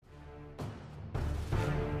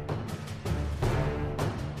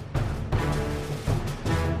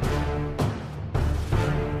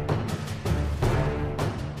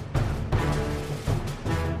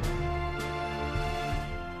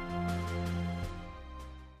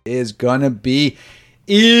is gonna be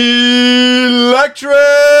electric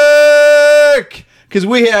because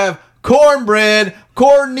we have Cornbread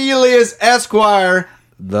Cornelius Esquire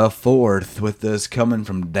the fourth with us, coming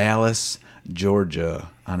from Dallas, Georgia,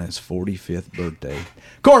 on his 45th birthday.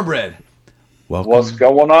 Cornbread, welcome. What's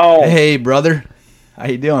going on? Hey, brother, how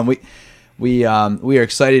you doing? We are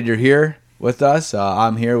excited you're here with us.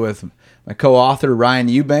 I'm here with my co-author Ryan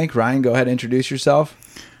Eubank. Ryan, go ahead and introduce yourself.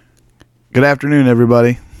 Good afternoon,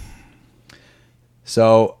 everybody.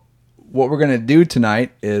 So what we're going to do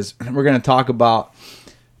tonight is we're going to talk about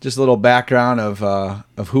just a little background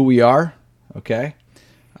of who we are, okay?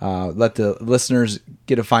 Let the listeners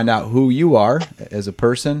get to find out who you are as a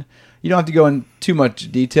person. You don't have to go in too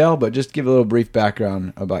much detail, but just give a little brief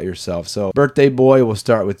background about yourself. So, birthday boy, we'll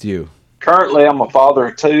start with you. Currently, I'm a father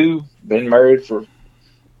of two. Been married for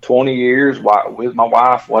 20 years with my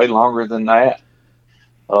wife, way longer than that.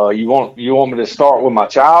 You want me to start with my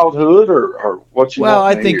childhood or what you Well,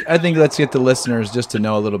 want? I think let's get the listeners just to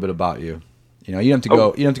know a little bit about you. You know, you don't have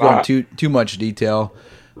to go into too much detail,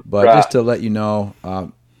 but just to let you know,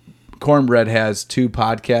 Cornbread has two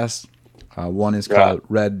podcasts. One is called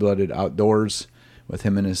Red Blooded Outdoors with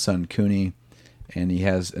him and his son Cooney, and he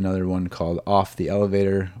has another one called Off the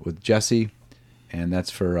Elevator with Jesse, and that's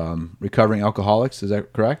for recovering alcoholics. Is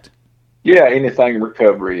that correct? Yeah, anything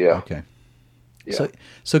recovery. Yeah. Okay. Yeah.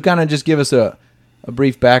 So kind of just give us a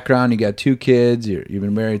brief background. You got two kids. You've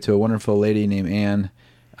been married to a wonderful lady named Ann,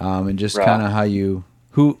 and just kind of how you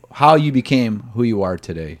became who you are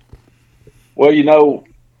today. Well,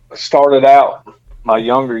 I started out my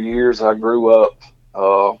younger years. I grew up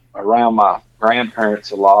around my grandparents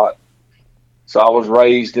a lot, so I was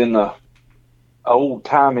raised in the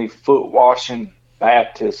old-timey foot-washing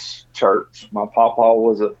Baptist church. My papa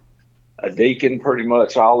was a deacon pretty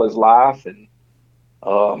much all his life, and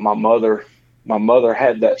my mother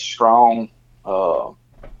had that strong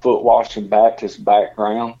foot-washing Baptist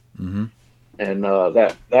background, Mm-hmm. and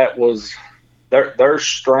that was their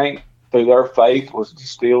strength through their faith was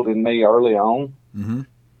distilled in me early on,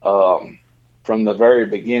 from the very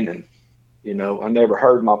beginning. I never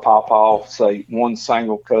heard my papa say one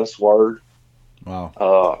single cuss word.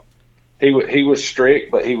 Wow. He was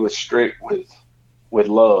strict, but he was strict with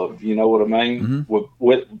love. You know what I mean?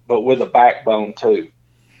 Mm-hmm. But with a backbone too.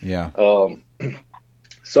 Yeah.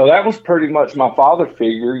 So that was pretty much my father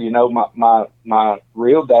figure. My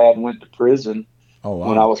real dad went to prison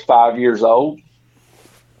when I was 5 years old.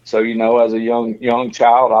 So, as a young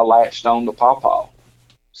child, I latched on to Papa.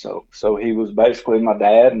 So he was basically my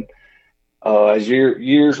dad. And as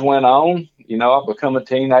years went on, I become a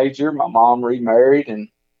teenager. My mom remarried, and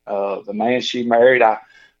the man she married, I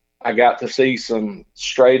got to see some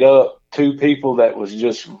straight up two people that was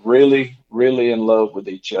just really, really in love with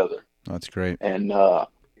each other. That's great. And one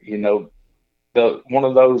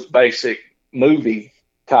of those basic movie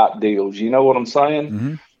type deals. You know what I'm saying?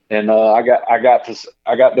 Mm-hmm. And I got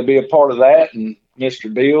to be a part of that. And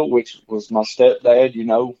Mr. Bill, which was my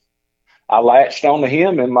stepdad, I latched on to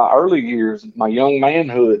him in my early years, my young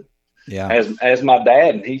manhood, as my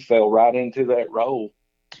dad, and he fell right into that role.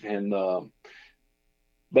 And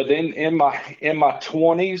but then in my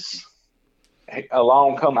 20s,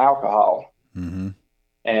 along come alcohol. Mm-hmm.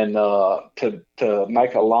 And to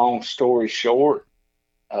make a long story short,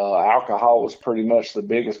 alcohol was pretty much the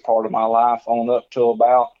biggest part of my life on up till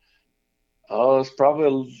about it's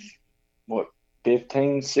probably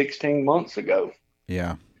 15, 16 months ago.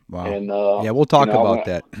 Yeah. Wow. And we'll talk about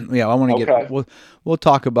that. Yeah, I want to get we'll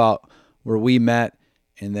talk about where we met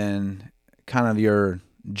and then kind of your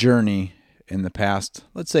journey in the past,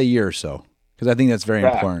 let's say year or so, because I think that's very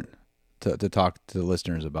important to talk to the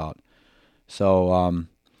listeners about. So,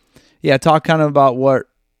 talk kind of about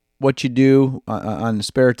what you do on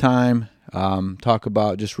spare time. Talk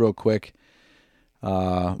about just real quick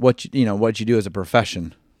what you do as a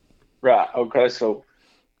profession. Right. Okay. So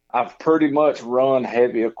I've pretty much run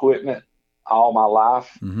heavy equipment all my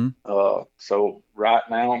life. Mm-hmm. So right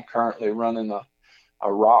now I'm currently running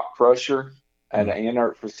a rock crusher at an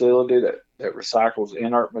inert facility that recycles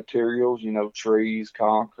inert materials, trees,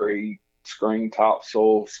 concrete, screen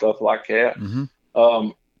topsoil, stuff like that. Mm-hmm.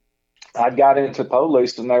 I got into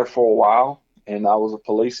policing there for a while, and I was a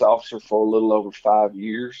police officer for a little over 5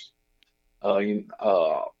 years.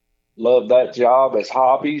 Love that job as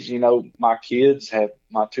hobbies. My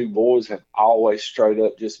two boys have always straight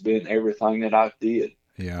up just been everything that I did.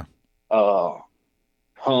 Yeah.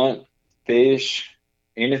 Hunt, fish,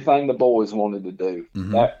 anything the boys wanted to do.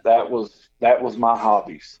 Mm-hmm. That was my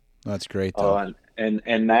hobbies. That's great though.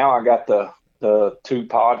 And now I got the two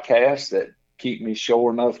podcasts that keep me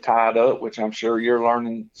sure enough tied up, which I'm sure you're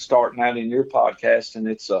learning, starting out in your podcast. And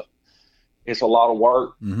it's a lot of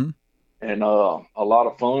work and a lot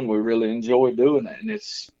of fun. We really enjoy doing it. And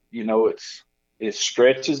it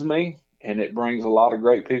stretches me and it brings a lot of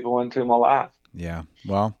great people into my life. Yeah.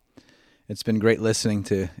 Well, it's been great listening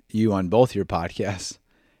to you on both your podcasts.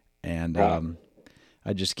 And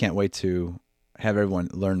I just can't wait to have everyone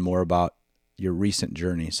learn more about your recent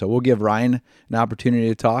journey. So we'll give Ryan an opportunity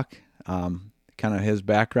to talk, kind of his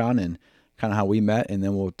background and kind of how we met, and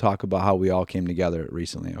then we'll talk about how we all came together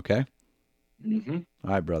recently, okay? Mm-hmm.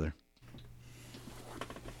 All right, brother.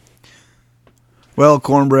 Well,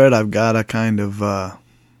 Cornbread, I've got to kind of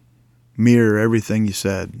mirror everything you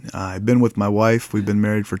said. I've been with my wife. We've been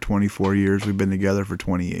married for 24 years. We've been together for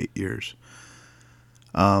 28 years.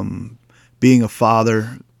 Being a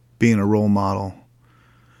father, being a role model,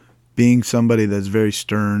 being somebody that's very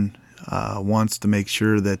stern, wants to make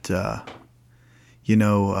sure that,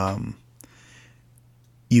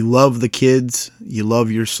 you love the kids, you love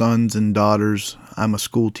your sons and daughters. I'm a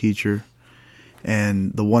school teacher,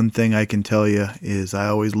 and the one thing I can tell you is I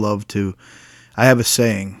have a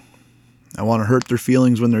saying, I want to hurt their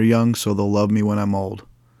feelings when they're young so they'll love me when I'm old.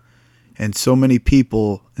 And so many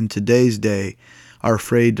people in today's day are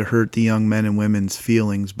afraid to hurt the young men and women's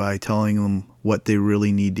feelings by telling them what they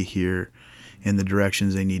really need to hear and the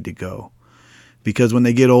directions they need to go. Because when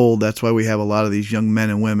they get old, that's why we have a lot of these young men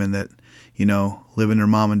and women that, live in their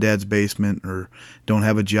mom and dad's basement or don't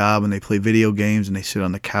have a job, and they play video games and they sit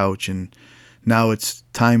on the couch. And now it's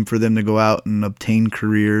time for them to go out and obtain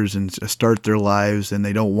careers and start their lives, and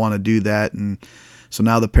they don't want to do that. And so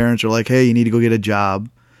now the parents are like, hey, you need to go get a job.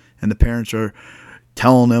 And the parents are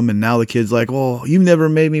telling them, and now the kid's like, well, you've never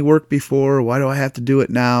made me work before. Why do I have to do it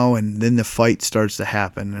now? And then the fight starts to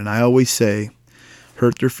happen. And I always say,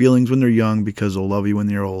 hurt their feelings when they're young because they'll love you when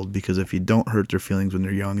they're old. Because if you don't hurt their feelings when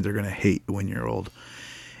they're young, they're going to hate you when you're old.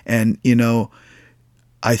 And,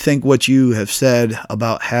 I think what you have said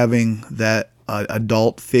about having that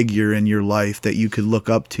adult figure in your life that you could look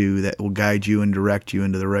up to that will guide you and direct you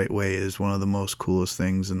into the right way is one of the most coolest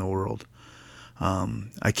things in the world.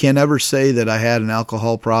 I can't ever say that I had an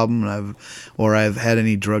alcohol problem I've had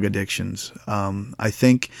any drug addictions. I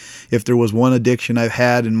think if there was one addiction I've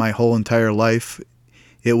had in my whole entire life,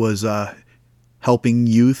 it was helping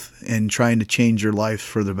youth and trying to change their lives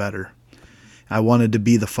for the better. I wanted to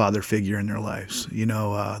be the father figure in their lives.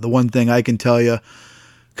 The one thing I can tell you,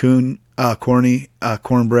 Cornbread,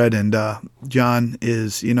 and John,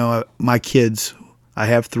 is, my kids, I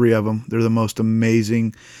have 3 of them. They're the most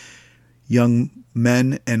amazing young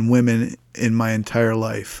men and women in my entire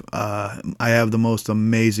life. I have the most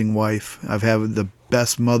amazing wife. I've had the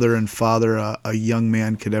best mother and father a young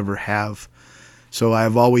man could ever have. So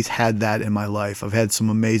I've always had that in my life. I've had some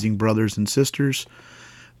amazing brothers and sisters.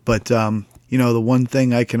 But, the one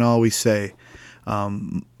thing I can always say,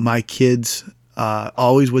 my kids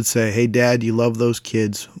always would say, hey, Dad, you love those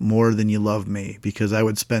kids more than you love me, because I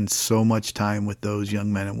would spend so much time with those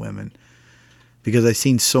young men and women. Because I've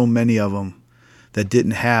seen so many of them that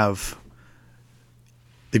didn't have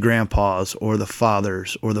the grandpas or the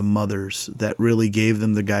fathers or the mothers that really gave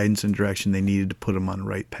them the guidance and direction they needed to put them on the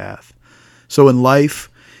right path. So in life,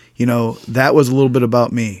 that was a little bit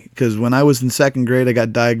about me, because when I was in 2nd grade, I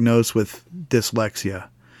got diagnosed with dyslexia,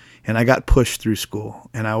 and I got pushed through school,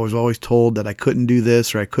 and I was always told that I couldn't do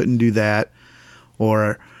this or I couldn't do that,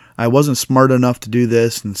 or I wasn't smart enough to do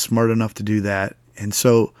this and smart enough to do that. And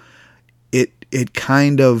so it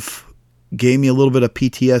kind of gave me a little bit of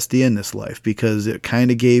PTSD in this life, because it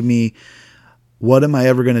kind of gave me, what am I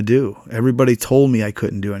ever going to do? Everybody told me I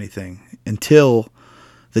couldn't do anything, until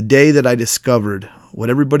the day that I discovered what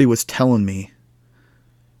everybody was telling me,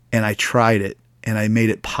 and I tried it, and I made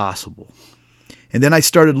it possible. And then I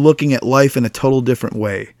started looking at life in a total different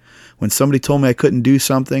way. When somebody told me I couldn't do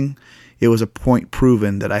something, it was a point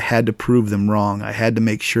proven that I had to prove them wrong. I had to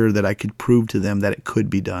make sure that I could prove to them that it could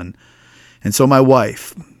be done. And so my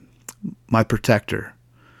wife, my protector,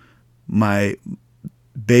 my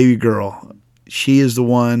baby girl, she is the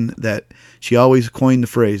one that, she always coined the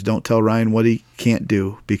phrase, don't tell Ryan what he can't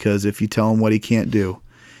do, because if you tell him what he can't do,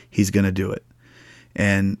 he's going to do it.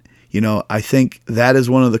 And, I think that is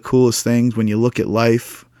one of the coolest things when you look at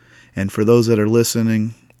life. And for those that are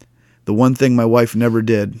listening, the one thing my wife never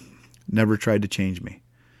did, never tried to change me.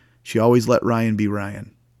 She always let Ryan be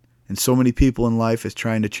Ryan. And so many people in life is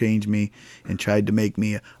trying to change me and tried to make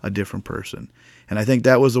me a different person. And I think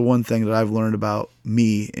that was the one thing that I've learned about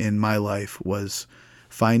me in my life, was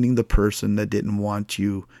finding the person that didn't want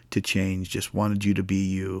you to change, just wanted you to be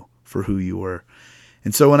you for who you were.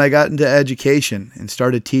 And so when I got into education and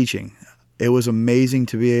started teaching, It was amazing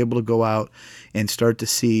to be able to go out and start to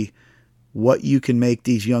see what you can make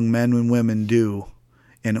these young men and women do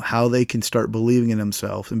and how they can start believing in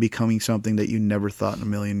themselves and becoming something that you never thought in a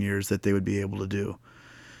million years that they would be able to do.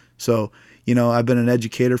 So, I've been an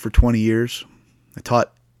educator for 20 years. I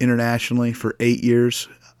taught internationally for 8 years.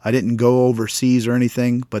 I didn't go overseas or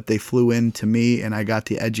anything, but they flew in to me and I got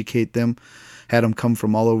to educate them, had them come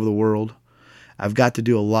from all over the world. I've got to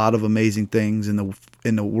do a lot of amazing things in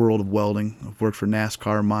the world of welding. I've worked for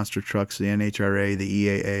NASCAR, Monster Trucks, the NHRA, the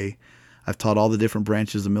EAA. I've taught all the different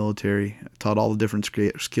branches of the military. I've taught all the different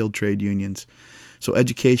skilled trade unions. So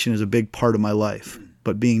education is a big part of my life.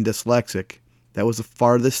 But being dyslexic, that was the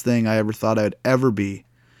farthest thing I ever thought I'd ever be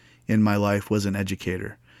in my life, was an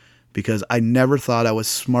educator. Because I never thought I was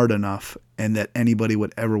smart enough and that anybody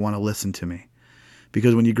would ever want to listen to me.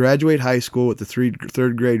 Because when you graduate high school with the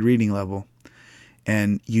third grade reading level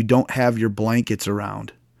and you don't have your blankets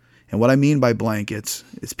around, and what I mean by blankets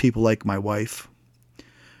is people like my wife,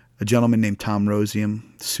 a gentleman named Tom Rosium,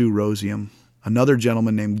 Sue Rosium, another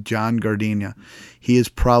gentleman named John Gardenia. He is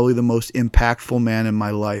probably the most impactful man in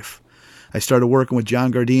my life. I started working with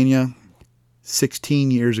John Gardenia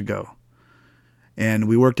 16 years ago, and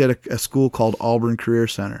we worked at a school called Auburn Career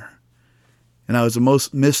Center. And I was the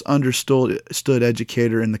most misunderstood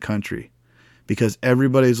educator in the country because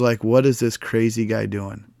everybody's like, what is this crazy guy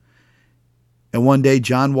doing? And one day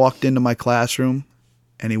John walked into my classroom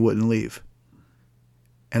and he wouldn't leave.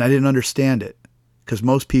 And I didn't understand it because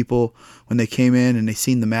most people, when they came in and they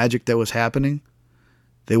seen the magic that was happening,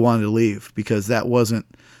 they wanted to leave because that wasn't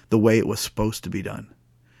the way it was supposed to be done.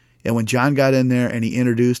 And when John got in there and he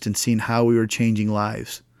introduced and seen how we were changing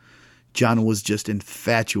lives, John was just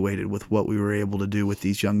infatuated with what we were able to do with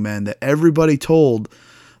these young men that everybody told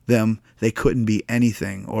them they couldn't be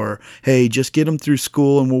anything, or, hey, just get them through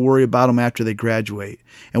school and we'll worry about them after they graduate.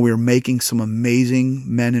 And we were making some amazing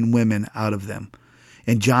men and women out of them.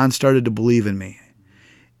 And John started to believe in me.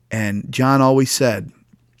 And John always said,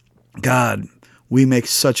 God, we make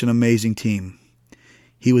such an amazing team.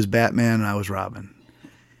 He was Batman and I was Robin.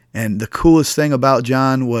 And the coolest thing about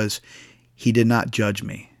John was he did not judge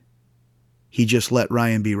me. He just let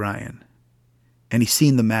Ryan be Ryan. And he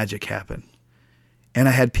seen the magic happen. And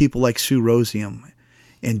I had people like Sue Rosium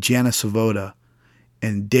and Janice Savoda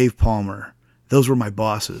and Dave Palmer. Those were my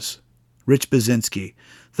bosses. Rich Baczynski.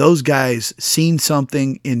 Those guys seen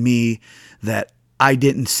something in me that I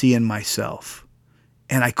didn't see in myself.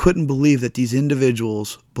 And I couldn't believe that these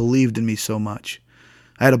individuals believed in me so much.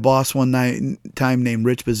 I had a boss one time named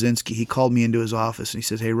Rich Baczynski. He called me into his office and he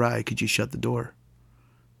says, hey, Rye, could you shut the door?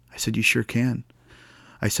 I said, you sure can.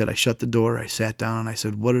 I said, I shut the door. I sat down and I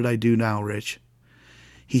said, what did I do now, Rich?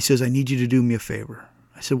 He says, I need you to do me a favor.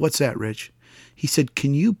 I said, what's that, Rich? He said,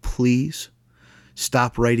 can you please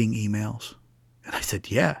stop writing emails? And I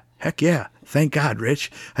said, yeah, heck yeah. Thank God,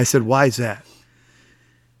 Rich. I said, why is that?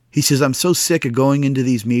 He says, I'm so sick of going into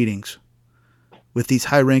these meetings with these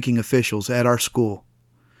high-ranking officials at our school,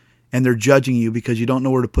 and they're judging you because you don't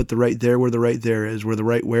know where to put the right there where the right there is, where the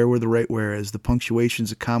right where is, the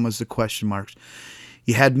punctuations, the commas, the question marks.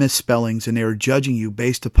 You had misspellings, and they were judging you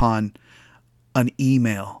based upon an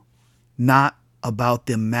email, not about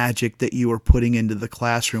the magic that you were putting into the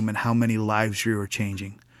classroom and how many lives you were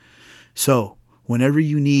changing. So, whenever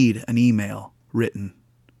you need an email written,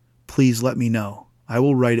 please let me know. I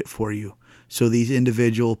will write it for you so these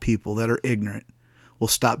individual people that are ignorant will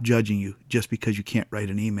stop judging you just because you can't write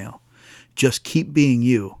an email. Just keep being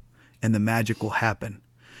you and the magic will happen.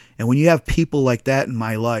 And when you have people like that in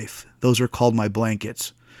my life, those are called my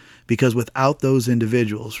blankets. Because without those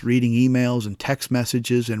individuals reading emails and text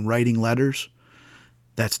messages and writing letters,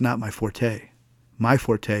 that's not my forte. My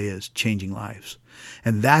forte is changing lives.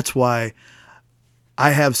 And that's why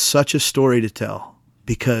I have such a story to tell,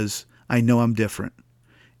 because I know I'm different.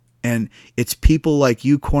 And it's people like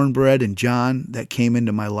you, Cornbread, and John that came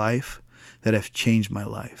into my life that have changed my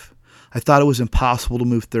life. I thought it was impossible to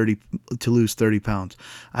lose 30 pounds.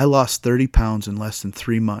 I lost 30 pounds in less than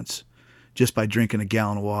 3 months just by drinking a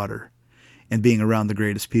gallon of water and being around the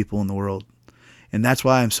greatest people in the world. And that's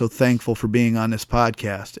why I'm so thankful for being on this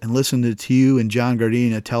podcast and listening to you and John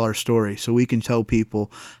Gardenia tell our story so we can tell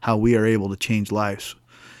people how we are able to change lives.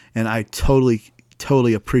 And I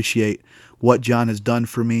totally appreciate what John has done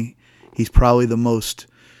for me. He's probably the most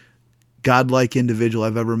godlike individual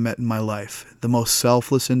I've ever met in my life, the most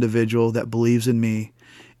selfless individual that believes in me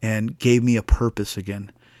and gave me a purpose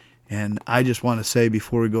again. And I just want to say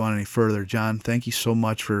before we go on any further, John, thank you so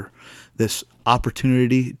much for this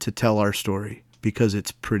opportunity to tell our story, because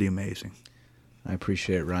it's pretty amazing. I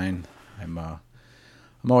appreciate it, Ryan. I'm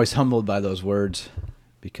always humbled by those words.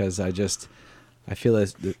 because I feel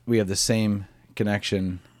as we have the same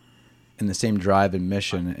connection and the same drive and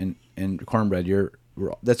mission. And Cornbread,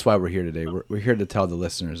 that's why we're here today. We're here to tell the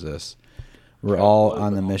listeners this. We're all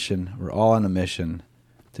on the mission. We're all on a mission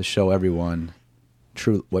to show everyone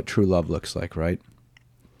what true love looks like, right?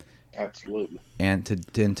 Absolutely. And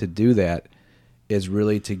to do that is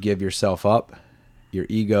really to give yourself up, your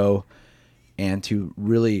ego, and to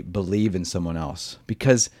really believe in someone else.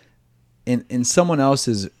 Because in someone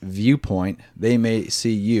else's viewpoint, they may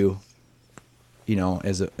see you,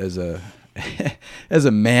 as a as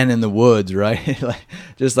a man in the woods, right?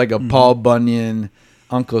 Just like a Paul Bunyan,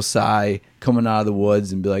 Uncle Si coming out of the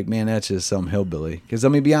woods, and be like, man, that's just some hillbilly. Because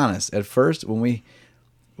let me be honest, at first, when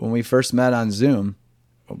we first met on Zoom,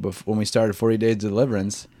 when we started 40 Days of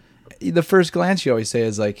Deliverance, the first glance you always say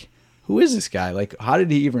is like, who is this guy? Like, how did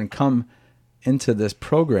he even come into this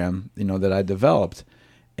program, that I developed?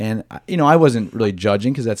 And, I wasn't really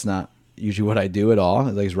judging, because that's not usually what I do at all,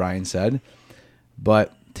 like as Ryan said.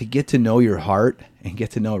 But to get to know your heart and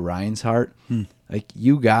get to know Ryan's heart, like,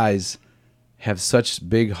 you guys have such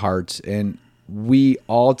big hearts, and we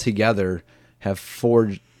all together have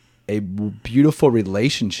forged a beautiful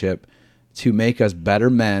relationship to make us better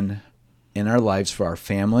men in our lives for our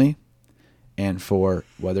family, and for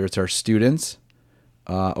whether it's our students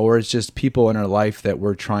or it's just people in our life that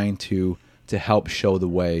we're trying to help show the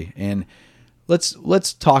way. And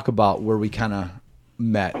let's talk about where we kind of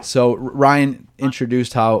met. So Ryan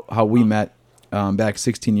introduced how we met back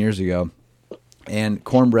 16 years ago, and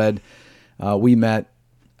Cornbread, we met,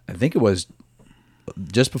 I think it was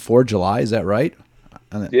just before July. Is that right?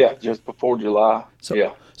 Yeah, just before July.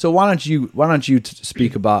 So why don't you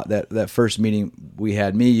speak about that first meeting we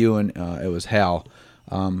had, me, you, and it was Hal,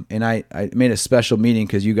 and I made a special meeting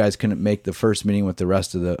because you guys couldn't make the first meeting with the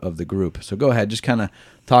rest of the group. So go ahead, just kind of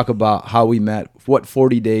talk about how we met, what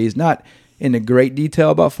 40 days, not in a great detail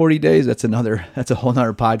about 40 days. That's a whole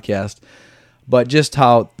nother podcast, but just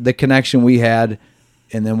how the connection we had,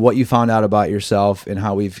 and then what you found out about yourself, and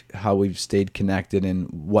how we've stayed connected, and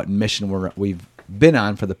what mission we've been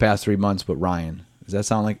on for the past 3 months with Ryan. Does that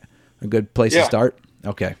sound like a good place to start?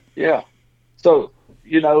 Okay. Yeah. So,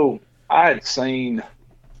 I had seen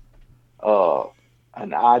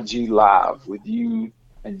an IG Live with you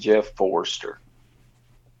and Jeff Forrester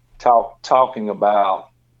talking about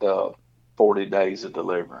the 40 Days of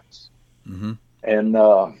Deliverance. Mm-hmm. And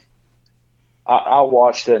I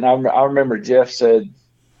watched it, and I remember Jeff said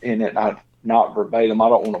in it, not verbatim, I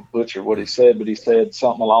don't want to butcher what he said, but he said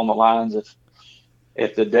something along the lines of,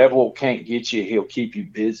 if the devil can't get you, he'll keep you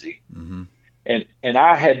busy. Mm-hmm. And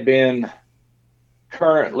I had been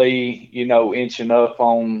currently, inching up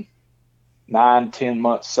on 9-10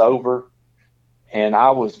 months sober, and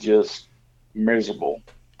I was just miserable,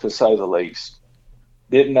 to say the least.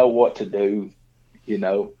 Didn't know what to do,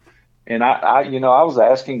 and I was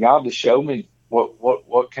asking God to show me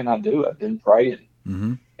what can I do. I've been praying,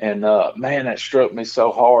 mm-hmm. and man, that struck me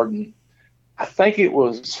so hard. And I think it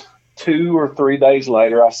was 2 or 3 days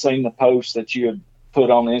later, I seen the post that you had put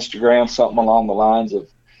on Instagram, something along the lines of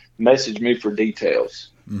message me for details.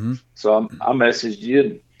 Mm-hmm. So I messaged you.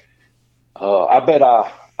 And, I bet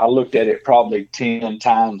I looked at it probably 10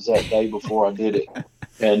 times that day before I did it.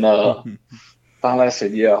 And finally I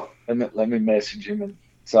said, yeah, let me message him. And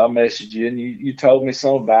so I messaged you, and you told me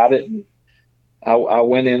something about it. And I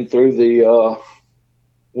went in through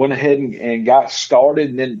went ahead and got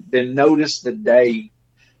started, and then noticed the day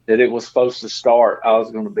that it was supposed to start, I was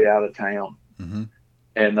going to be out of town. Mm-hmm.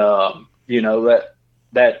 And,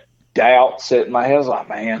 that doubt set in my head. I was like,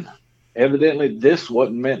 man, evidently this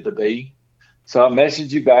wasn't meant to be. So I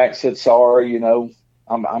messaged you back, said, sorry, I'm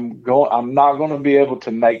not going to be able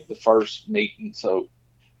to make the first meeting. So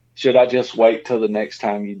should I just wait till the next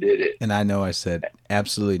time you did it? And I know I said,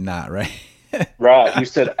 absolutely not, right? Right. You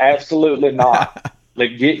said, absolutely not.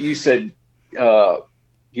 You said,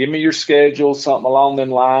 give me your schedule, something along them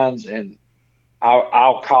lines, and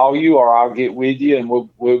I'll call you, or I'll get with you, and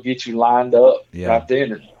we'll get you lined up right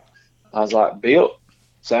then. And I was like, Bill,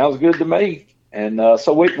 sounds good to me. And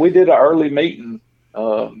so we did an early meeting,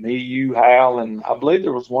 me, you, Hal, and I believe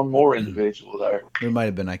there was one more individual there. There might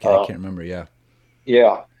have been. I can't remember. Yeah.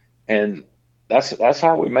 Yeah, and that's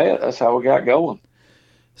how we met. That's how we got going.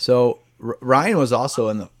 So Ryan was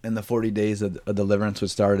also in the 40 Days of Deliverance,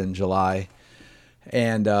 which started in July.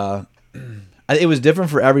 And it was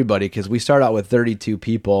different for everybody, because we started out with 32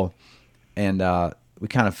 people, and we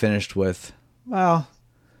kind of finished with, well,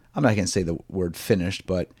 I'm not going to say the word finished,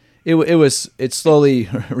 but it slowly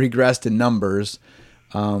regressed in numbers.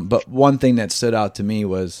 But one thing that stood out to me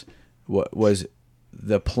was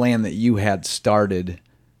the plan that you had started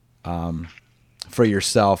for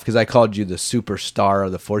yourself, because I called you the superstar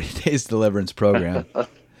of the 40 Days Deliverance program.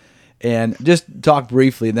 And just talk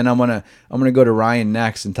briefly, then I'm gonna go to Ryan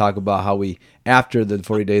next and talk about how we, after the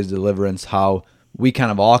 40 Days of Deliverance, how we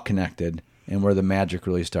kind of all connected and where the magic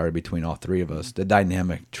really started between all three of us, the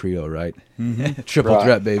dynamic trio, right? Mm-hmm. Triple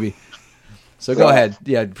threat, baby. So go ahead,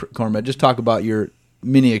 Cornbread, just talk about your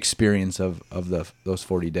mini experience of those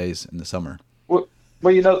 40 days in the summer. Well,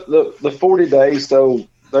 the 40 days, so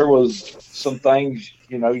there was some things,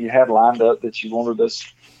 you had lined up that you wanted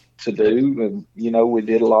us to do. And, we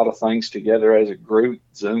did a lot of things together as a group,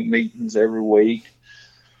 Zoom meetings every week.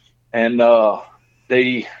 And right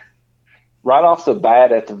off the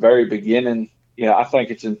bat at the very beginning, I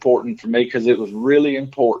think it's important for me because it was really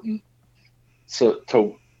important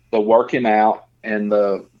to the working out and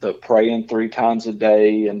the praying 3 times a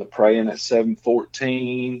day and the praying at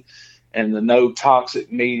 7:14 and the no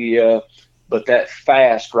toxic media. But that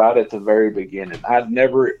fast right at the very beginning, I'd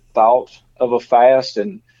never thought of a fast.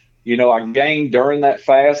 And, I gained during that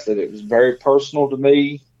fast that it was very personal to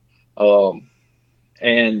me.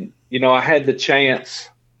 And, I had the chance.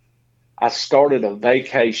 I started a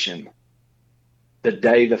vacation the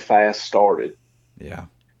day the fast started. Yeah.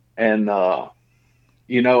 And, I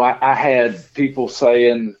had people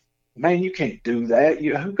saying, man, you can't do that.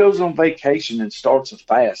 Who goes on vacation and starts a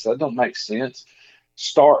fast? That don't make sense.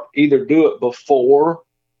 Either do it before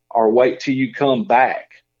or wait till you come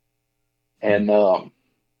back. And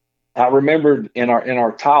I remembered in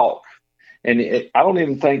our talk, and I don't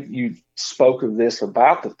even think you spoke of this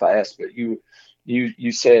about the fast, but you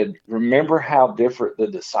said, remember how different the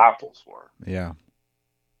disciples were. Yeah.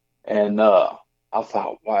 And I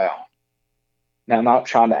thought, wow. Now, I'm not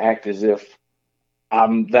trying to act as if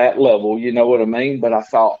I'm that level, you know what I mean? But I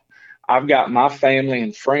thought, I've got my family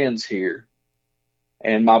and friends here.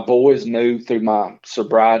 And my boys knew through my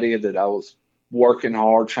sobriety that I was working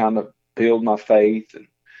hard, trying to build my faith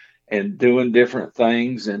and doing different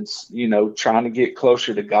things and, trying to get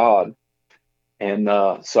closer to God. And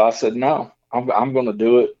so I said, no, I'm going to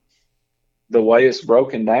do it the way it's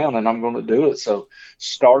broken down, and I'm going to do it. So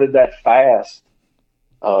started that fast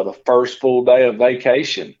the first full day of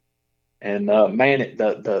vacation. And man,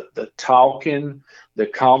 the talking, the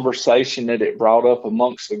conversation that it brought up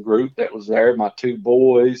amongst the group that was there, my 2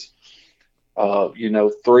 boys,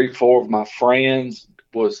 3, 4 of my friends,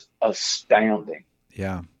 was astounding.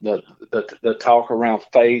 Yeah. The talk around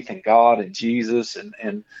faith and God and Jesus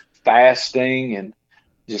and fasting and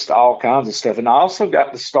just all kinds of stuff. And I also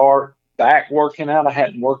got to start back working out. I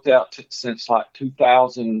hadn't worked out since like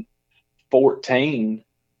 2014,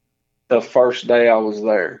 the first day I was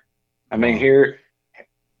there. I mean, here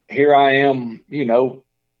I am,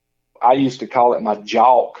 I used to call it my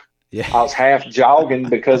jog. Yeah. I was half jogging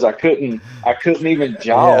because I couldn't even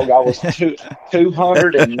jog. Yeah. I was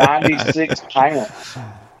 296 pounds.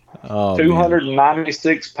 Oh,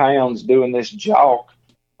 296 pounds doing this jog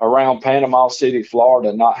around Panama City,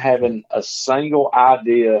 Florida, not having a single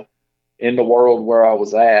idea in the world where I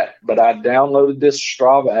was at. But I downloaded this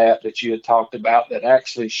Strava app that you had talked about that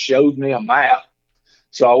actually showed me a map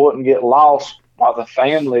so I wouldn't get lost while the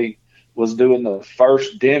family was doing the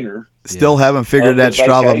first dinner. Still haven't figured that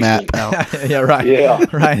Strava map out. Yeah, right. Yeah.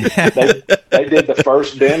 Right. they did the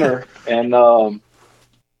first dinner, and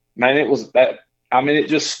man, it was that. I mean, it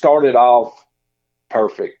just started off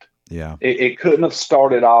perfect. Yeah. It couldn't have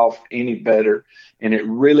started off any better, and it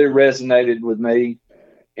really resonated with me.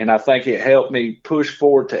 And I think it helped me push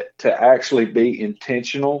forward to actually be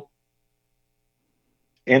intentional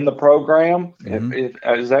in the program.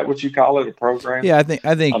 Mm-hmm. Is that what you call it, a program? Yeah, I think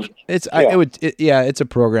it's it's a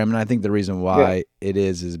program, and I think the reason why it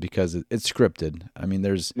is because it's scripted. I mean,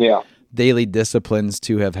 there's daily disciplines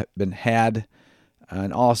to have been had,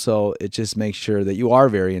 and also it just makes sure that you are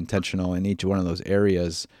very intentional in each one of those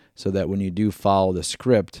areas, so that when you do follow the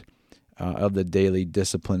script of the daily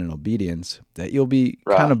discipline and obedience, that you'll be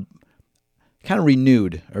kind of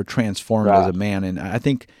renewed or transformed as a man. And I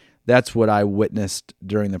think that's what I witnessed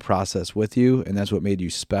during the process with you, and that's what made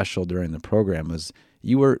you special during the program. Was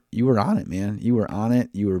you were on it, man. You were on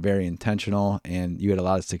it. You were very intentional, and you had a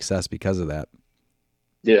lot of success because of that.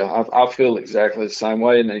 Yeah, I feel exactly the same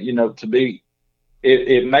way. And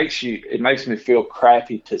it makes me feel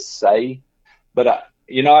crappy to say, but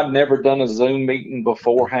I'd never done a Zoom meeting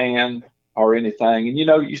beforehand or anything. And,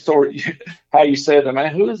 how you said,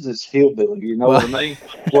 man, who is this hillbilly? You know what I mean?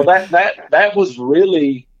 Well, that was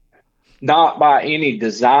really not by any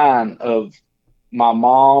design of my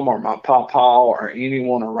mom or my papa or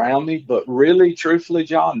anyone around me, but really, truthfully,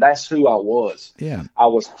 John, that's who I was. Yeah. I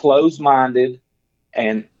was closed-minded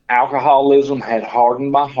and alcoholism had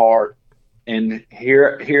hardened my heart, and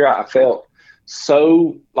here I felt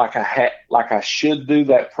so like I should do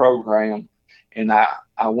that program, and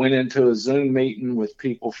I went into a Zoom meeting with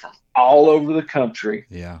people from all over the country.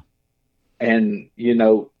 Yeah. And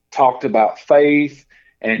talked about faith.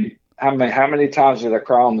 And how many times did I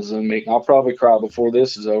cry on the Zoom meeting? I'll probably cry before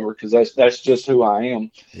this is over, because that's just who I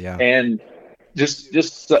am. Yeah. And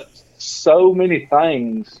just so many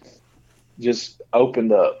things just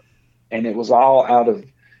opened up, and it was all out of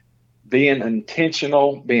being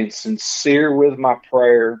intentional, being sincere with my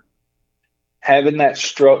prayer, having that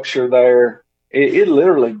structure there. It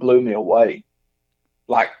literally blew me away,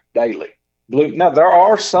 like daily. Now, there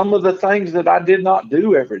are some of the things that I did not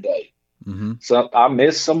do every day. Mm-hmm. So I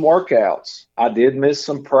missed some workouts. I did miss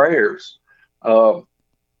some prayers.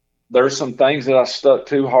 There's some things that I stuck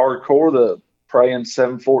to hardcore, the praying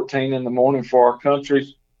 7:14 in the morning for our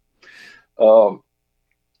country, the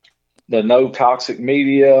no toxic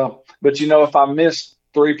media. But, if I missed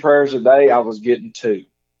 3 prayers a day, I was getting 2.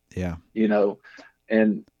 Yeah.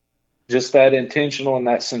 And just that intentional and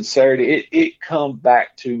that sincerity, it come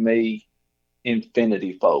back to me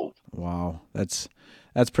infinity fold. Wow. That's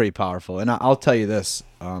pretty powerful. And I'll tell you this,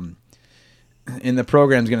 and the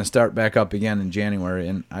program's going to start back up again in January.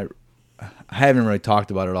 And I haven't really talked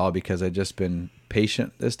about it all because I've just been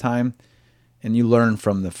patient this time, and you learn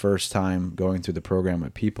from the first time going through the program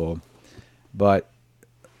with people. But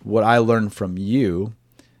what I learned from you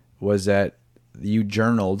was that you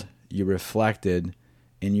journaled, you reflected,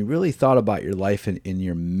 and you really thought about your life and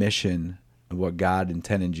your mission of what God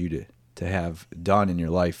intended you to have done in your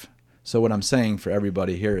life. So what I'm saying for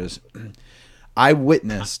everybody here is I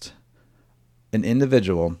witnessed an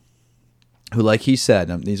individual who, like he said,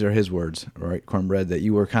 these are his words, right, Cornbread, that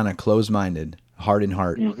you were kind of closed-minded, hard in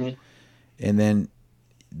heart. Mm-hmm. And then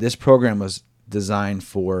this program was designed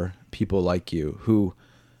for people like you who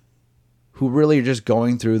really are just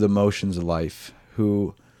going through the motions of life,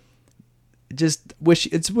 who just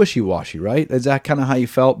it's wishy-washy, right? Is that kind of how you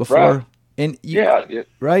felt before? Right. And yeah.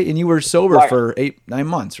 Right? And you were sober for 8-9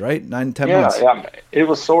 months, right? 9-10 months. Yeah. It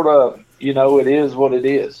was sort of, it is what it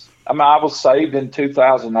is. I mean, I was saved in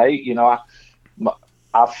 2008.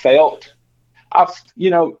 I felt, I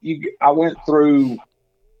went through,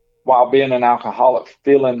 while being an alcoholic,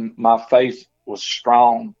 feeling my faith was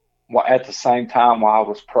strong, while at the same time while I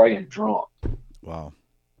was praying drunk. Wow.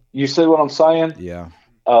 You see what I'm saying? Yeah.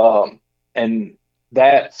 And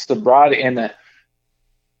that sobriety and the,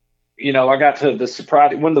 I got to the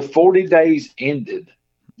sobriety when the 40 days ended.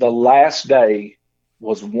 The last day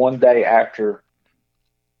was one day after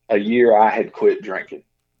a year I had quit drinking.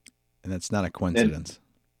 And that's not a coincidence.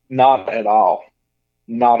 And not at all.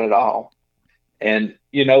 Not at all. And,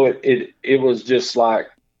 it was just like,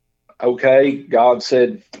 okay, God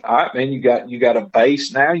said, all right, man, you got a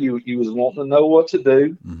base now. You was wanting to know what to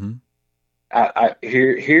do. Mm-hmm.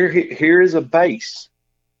 Here is a base.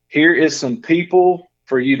 Here is some people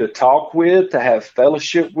for you to talk with, to have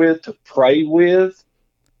fellowship with, to pray with.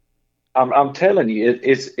 I'm telling you,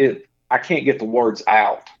 I can't get the words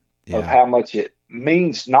out of how much it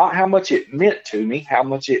means, not how much it meant to me, how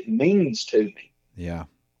much it means to me. Yeah.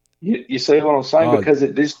 You see what I'm saying? Because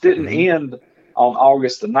it just didn't end on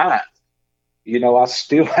August the 9th. I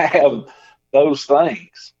still have those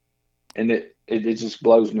things, and it just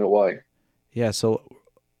blows me away. Yeah. So,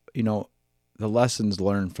 the lessons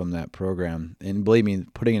learned from that program, and believe me,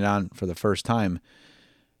 putting it on for the first time,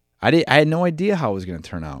 I had no idea how it was going to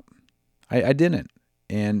turn out. I didn't.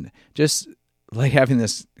 And just like having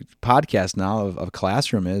this podcast now of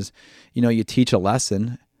Classroom is, you teach a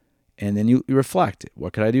lesson and then you reflect.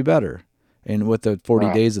 What could I do better? And with the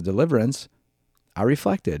 40 days of deliverance, I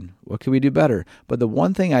reflected. What could we do better? But the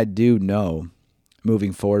one thing I do know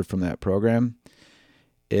moving forward from that program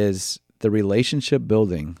is the relationship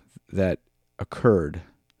building that occurred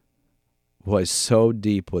was so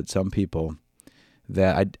deep with some people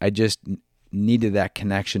that I just needed that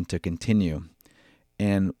connection to continue.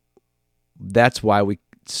 And that's why we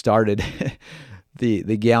started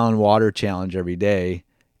the gallon water challenge every day.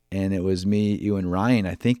 And it was me, you, and Ryan.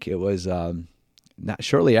 I think it was not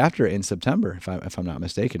shortly after in September, if I'm not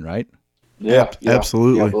mistaken, right? Yeah,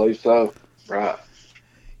 absolutely. Yeah, I believe so. Right.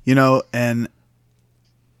 And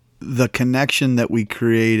the connection that we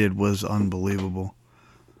created was unbelievable.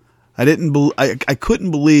 I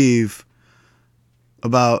couldn't believe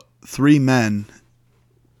about 3 men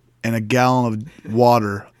and a gallon of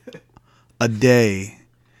water a day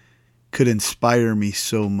could inspire me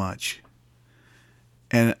so much.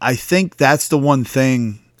 And I think that's the one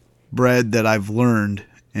thing, Brad, that I've learned,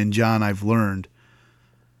 and John, I've learned.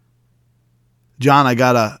 John, I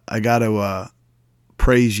gotta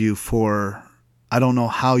praise you for, I don't know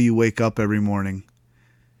how you wake up every morning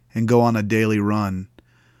and go on a daily run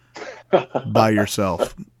by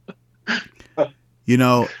yourself. You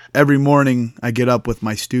know, every morning I get up with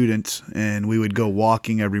my students and we would go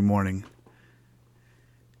walking every morning.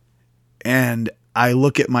 And I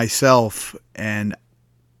look at myself and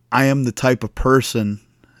I am the type of person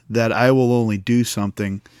that I will only do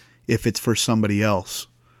something if it's for somebody else.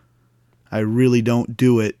 I really don't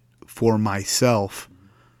do it for myself.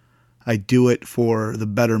 I do it for the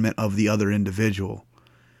betterment of the other individual.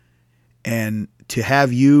 And to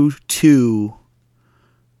have you two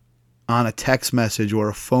on a text message or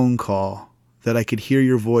a phone call that I could hear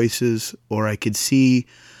your voices or I could see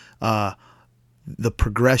the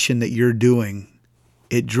progression that you're doing,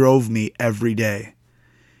 it drove me every day.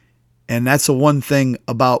 And that's the one thing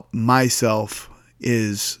about myself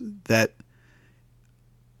is that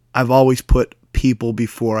I've always put people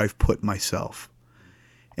before I've put myself.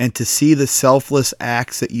 And to see the selfless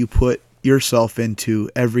acts that you put yourself into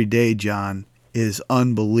every day, John, is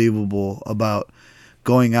unbelievable about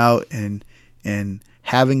going out and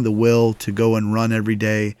having the will to go and run every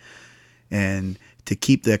day and to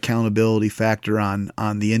keep the accountability factor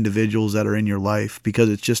on the individuals that are in your life, because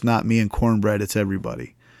it's just not me and Cornbread, it's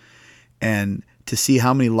everybody. And to see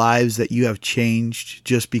how many lives that you have changed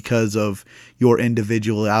just because of your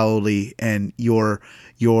individuality and your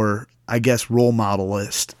I guess role model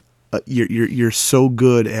list. You're so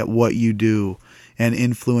good at what you do and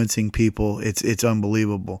influencing people. It's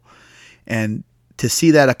unbelievable. And to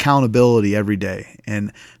see that accountability every day,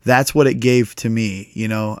 and that's what it gave to me. You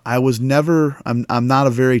know, I'm not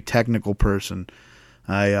a very technical person.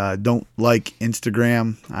 I don't like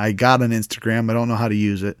Instagram. I got an Instagram. I don't know how to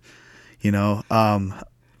use it. You know,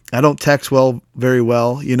 I don't text very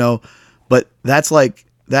well, you know, but that's like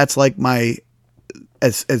my,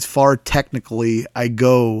 as far technically I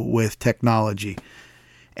go with technology.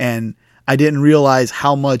 And I didn't realize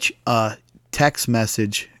how much a text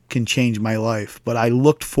message can change my life, but I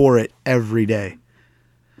looked for it every day.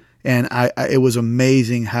 And it was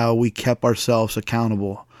amazing how we kept ourselves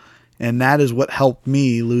accountable. And that is what helped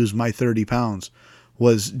me lose my 30 pounds,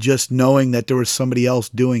 was just knowing that there was somebody else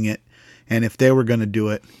doing it. And if they were going to do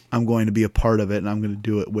it, I'm going to be a part of it, and I'm going to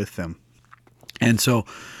do it with them. And so,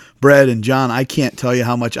 Brett and John, I can't tell you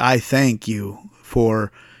how much I thank you for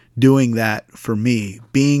doing that for me,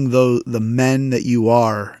 being the men that you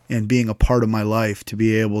are and being a part of my life, to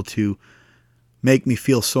be able to make me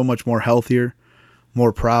feel so much more healthier,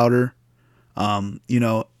 more prouder. You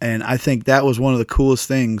know, and I think that was one of the coolest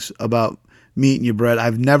things about meeting you, Brett.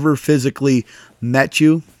 I've never physically met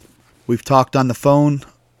you. We've talked on the phone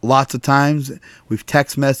lots of times. We've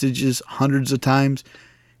text messages hundreds of times.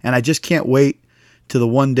 And I just can't wait to the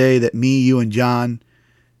one day that me, you, and John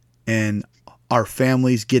and our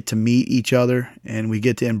families get to meet each other and we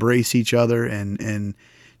get to embrace each other and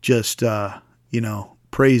just, you know,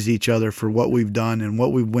 praise each other for what we've done and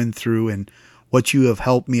what we've went through, and what you have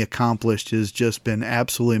helped me accomplish has just been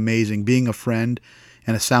absolutely amazing. Being a friend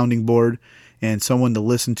and a sounding board and someone to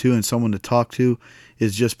listen to and someone to talk to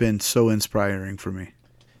has just been so inspiring for me.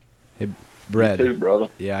 Hey, Brett. You too, brother.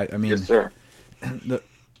 Yeah, I mean, yes, sir.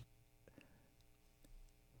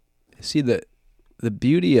 See the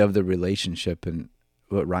beauty of the relationship and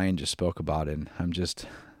what Ryan just spoke about, and I'm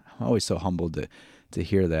always so humbled to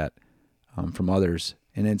hear that from others.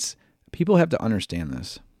 And it's, people have to understand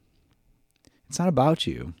this. It's not about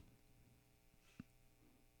you.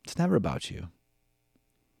 It's never about you.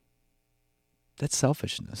 That's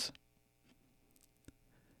selfishness.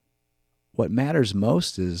 What matters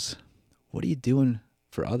most is, what are you doing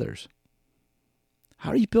for others?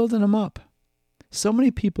 How are you building them up? So many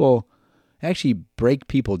people actually break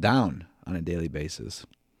people down on a daily basis,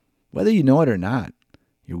 whether you know it or not.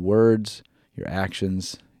 Your words, your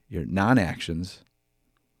actions, your non-actions.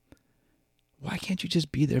 Why can't you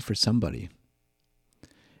just be there for somebody?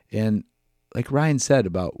 And like Ryan said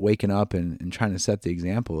about waking up and trying to set the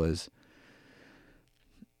example, is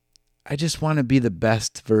I just want to be the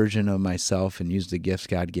best version of myself and use the gifts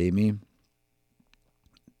God gave me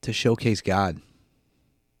to showcase God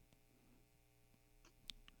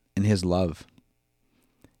and His love.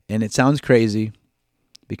 And it sounds crazy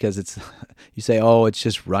because it's, you say, oh, it's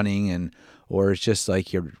just running, or it's just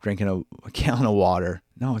like you're drinking a gallon of water.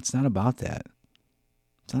 No, it's not about that.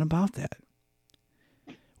 It's not about that.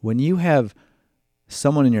 When you have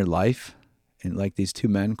someone in your life, and like these two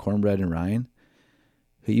men, Cornbread and Ryan,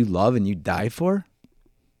 who you love and you die for,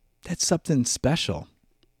 that's something special.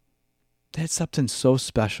 That's something so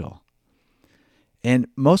special. And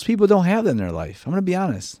most people don't have that in their life. I'm going to be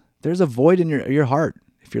honest. There's a void in your heart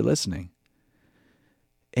if you're listening.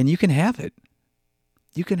 And you can have it.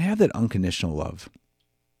 You can have that unconditional love.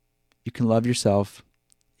 You can love yourself.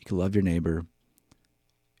 You can love your neighbor.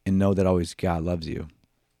 And know that always God loves you.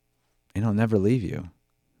 And He'll never leave you.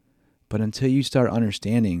 But until you start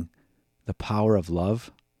understanding the power of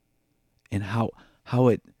love and how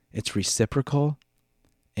it's reciprocal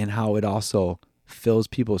and how it also fills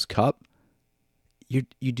people's cup,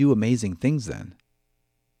 you do amazing things then.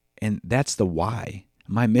 And that's the why.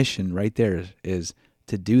 My mission right there is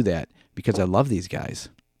to do that because I love these guys.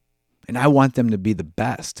 And I want them to be the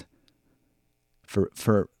best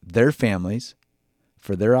for their families,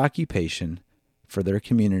 for their occupation, for their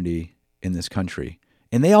community in this country.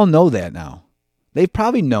 And they all know that now. They've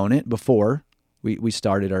probably known it before we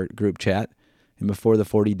started our group chat and before the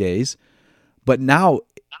 40 days. But now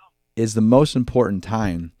is the most important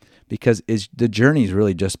time because the journey's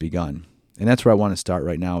really just begun. And that's where I want to start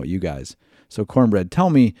right now with you guys. So Cornbread, tell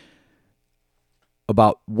me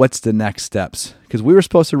about what's the next steps. Because we were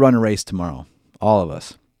supposed to run a race tomorrow, all of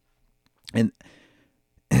us. And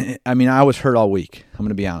I mean, I was hurt all week. I'm going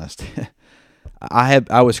to be honest.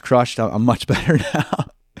 I was crushed. I'm much better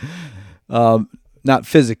now. Not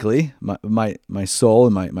physically. My soul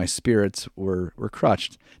and my spirits were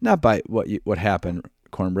crushed. Not by what happened,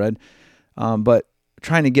 Cornbread, but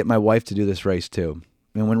trying to get my wife to do this race too.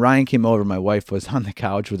 And when Ryan came over, my wife was on the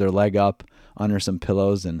couch with her leg up under some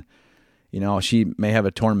pillows, and she may have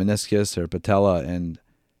a torn meniscus or patella, and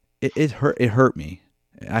it hurt me.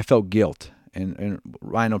 I felt guilt, and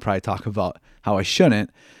Ryan will probably talk about how I shouldn't.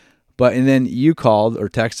 And then you called or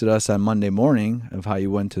texted us on Monday morning of how you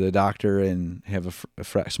went to the doctor and have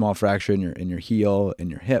a small fracture in your heel and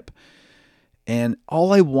your hip. And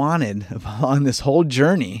all I wanted along this whole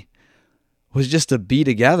journey was just to be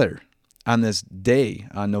together on this day,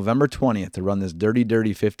 on November 20th, to run this dirty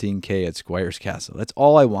 15K at Squires Castle. That's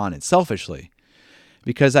all I wanted, selfishly,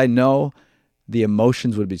 because I know the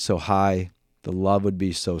emotions would be so high, the love would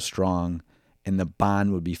be so strong, and the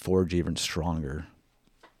bond would be forged even stronger.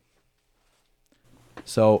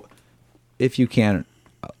 So if you can,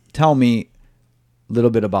 tell me a little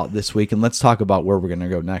bit about this week, and let's talk about where we're going to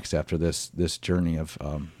go next after this journey of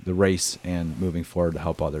the race and moving forward to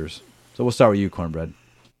help others. So we'll start with you, Cornbread.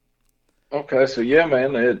 Okay, so yeah,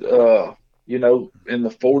 man, in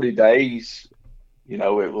the 40 days,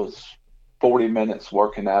 it was 40 minutes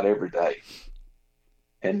working out every day.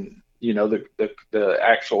 And, the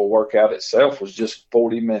actual workout itself was just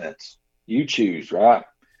 40 minutes. You choose, right?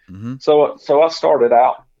 Mm-hmm. So I started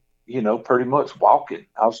out, pretty much walking.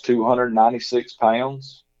 I was 296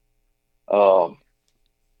 pounds,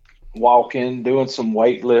 walking, doing some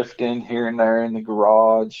weightlifting here and there in the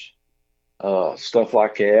garage, stuff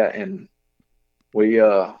like that. And we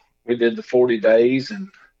did the 40 days, and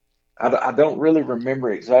I don't really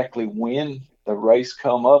remember exactly when the race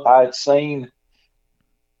come up. I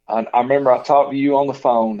remember I talked to you on the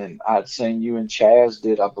phone, and I'd seen you and Chaz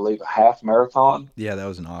did, I believe, a half marathon. Yeah, that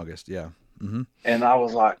was in August. Yeah. Mm-hmm. And I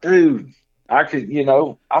was like, dude, I could,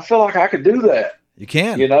 I feel like I could do that. You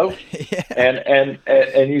can, Yeah.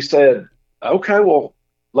 And you said, okay, well,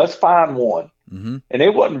 let's find one. Mm-hmm. And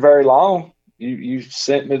it wasn't very long. You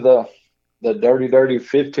sent me the dirty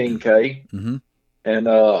 15K, mm-hmm.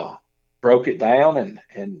 and broke it down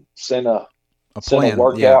and sent a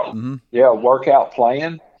workout, yeah. Mm-hmm. Workout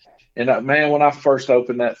plan. And man, when I first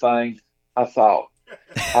opened that thing, I thought,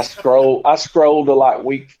 I scrolled to like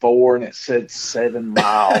week 4, and it said 7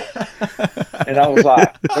 miles. And I was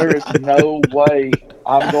like, there is no way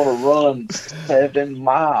I'm going to run 7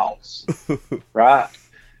 miles. Right.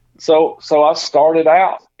 So I started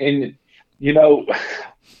out, and, you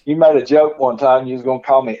made a joke one time. You was going to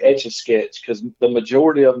call me Etch-a-Sketch, because the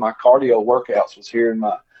majority of my cardio workouts was here in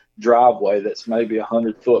my driveway that's maybe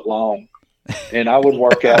 100 foot long. And I would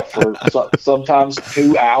work out for sometimes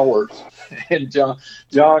 2 hours. And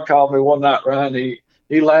John called me one night, Ryan.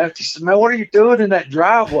 He laughed. He said, man, what are you doing in that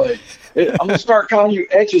driveway? I'm going to start calling you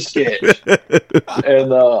Etch-a-Sketch. And,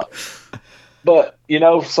 but,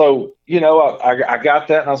 I got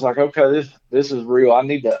that, and I was like, okay, this is real. I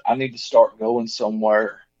need to start going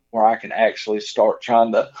somewhere where I can actually start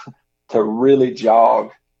trying to really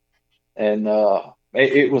jog. And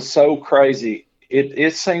it was so crazy.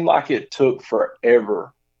 It seemed like it took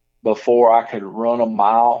forever before I could run a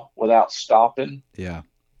mile without stopping. Yeah.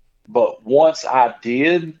 But once I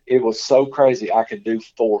did, it was so crazy. I could do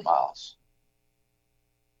 4 miles.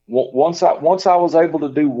 Once I was able to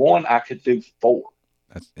do 1, I could do 4.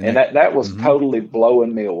 And that was mm-hmm. totally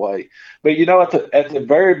blowing me away. But at the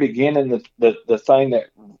very beginning, the thing that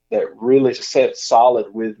really set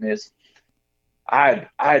solid with me is I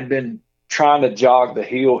had been trying to jog the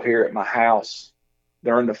hill here at my house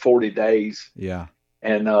during the 40 days. Yeah.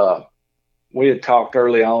 And we had talked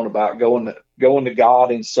early on about going to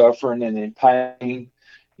God in suffering and in pain,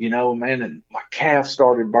 man, and my calf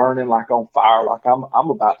started burning like on fire, like I'm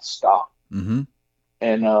about to stop. Mm-hmm.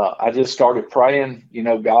 And I just started praying,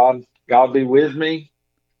 God be with me,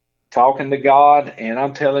 talking to God. And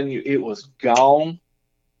I'm telling you, it was gone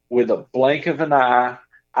with a blink of an eye.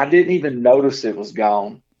 I didn't even notice it was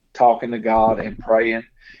gone, talking to God and praying.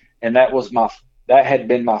 And that had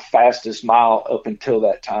been my fastest mile up until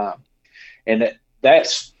that time. And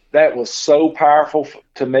that was so powerful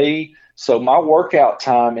to me. So my workout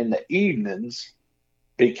time in the evenings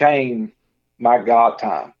became my God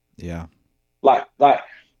time. Yeah.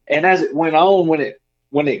 And as it went on,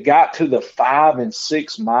 when it got to the 5 and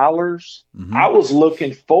 6 milers, mm-hmm. I was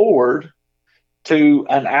looking forward to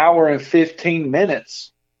an hour and 15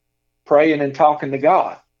 minutes praying and talking to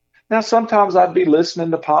God. Now, sometimes I'd be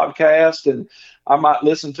listening to podcasts and I might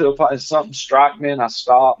listen to and something strike me and I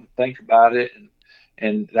stop and think about it.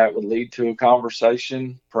 And that would lead to a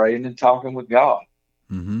conversation, praying and talking with God.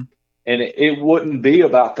 Mm-hmm. And it wouldn't be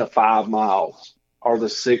about the 5 miles or the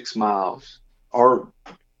 6 miles or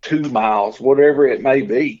 2 miles, whatever it may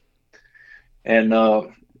be. And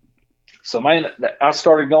so, man, I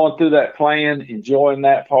started going through that plan, enjoying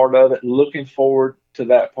that part of it, looking forward to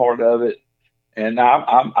that part of it. And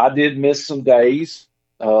I did miss some days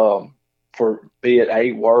for be it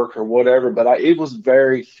a work or whatever, but it was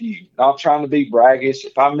very few. Not trying to be braggish.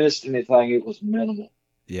 If I missed anything, it was minimal.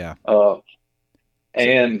 Yeah.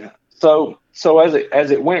 And so as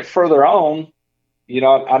it went further on, me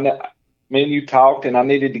and you talked, and I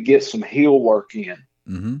needed to get some heel work in.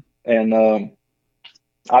 Mm-hmm. And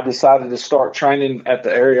I decided to start training at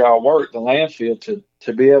the area I work, the landfill,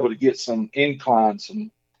 to be able to get some incline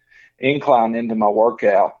into my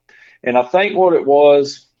workout. And I think what it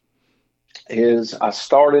was is I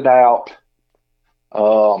started out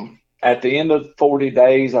at the end of 40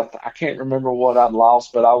 days. I can't remember what I'd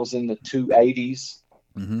lost, but I was in the 280s.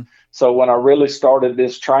 Mm-hmm. So when I really started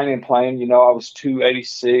this training plan, I was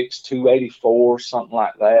 286, 284, something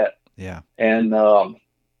like that. Yeah. And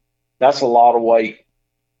that's a lot of weight.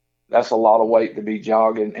 That's a lot of weight to be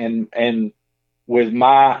jogging. And with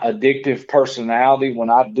my addictive personality, when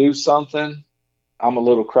I do something, I'm a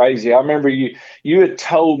little crazy. I remember you had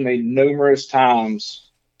told me numerous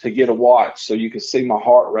times to get a watch so you could see my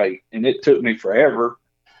heart rate. And it took me forever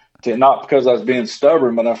not because I was being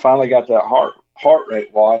stubborn, but I finally got that heart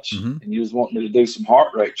rate watch. Mm-hmm. And you was wanting me to do some heart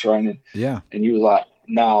rate training. Yeah. And you was like,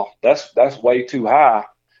 no, that's way too high.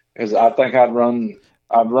 Because I think I'd run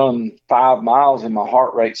 5 miles and my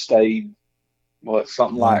heart rate stayed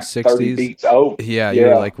something like 30 beats over. Yeah, you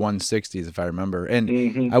were like 160s if I remember. And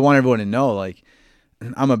mm-hmm. I want everyone to know, like,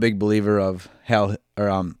 I'm a big believer of Phil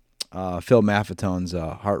Maffetone's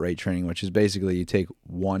heart rate training, which is basically you take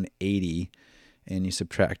 180 and you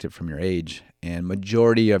subtract it from your age, and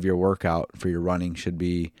majority of your workout for your running should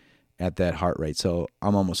be at that heart rate. So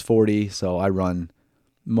I'm almost 40, so I run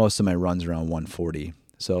most of my runs around 140.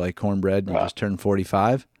 So like Cornbread, you just turned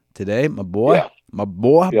 45 today, my boy,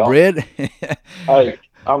 Bread. Hey,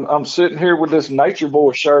 I'm sitting here with this Nature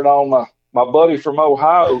Boy shirt on. My buddy from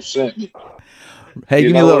Ohio sent me. Hey,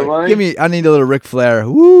 give me. I need a little Ric Flair.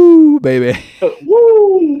 Woo, baby.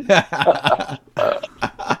 Woo.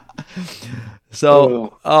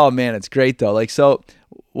 So, oh man, it's great though. Like, so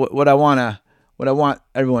what I want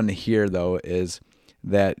everyone to hear though is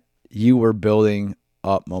that you were building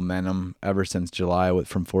up momentum ever since July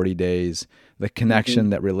from 40 days. The connection, mm-hmm.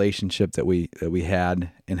 that relationship that we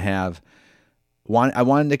had and have. I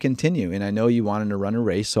wanted to continue, and I know you wanted to run a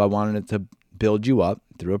race, so I wanted it to build you up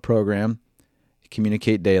through a program,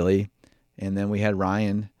 communicate daily, and then we had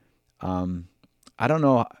Ryan. I don't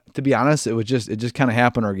know, to be honest, it just kind of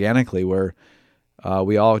happened organically where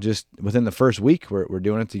we all just within the first week we're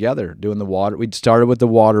doing it together, doing the water. We started with the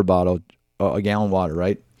water bottle, a gallon of water,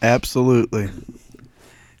 right? Absolutely.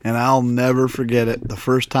 And I'll never forget it. The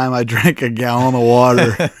first time I drank a gallon of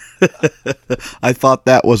water, I thought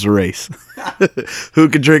that was a race. Who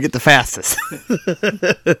could drink it the fastest?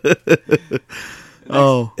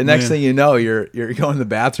 Next thing you know, you're going to the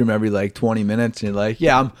bathroom every like 20 minutes, and you're like,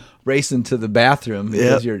 yeah, I'm racing to the bathroom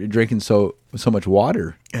because you're drinking so much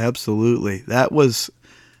water. Absolutely. That was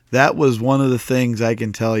one of the things I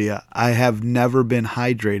can tell you. I have never been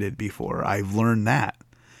hydrated before. I've learned that.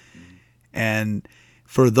 And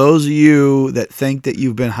for those of you that think that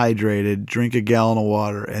you've been hydrated, drink a gallon of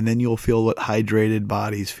water, and then you'll feel what hydrated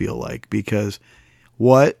bodies feel like, because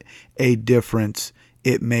what a difference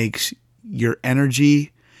it makes your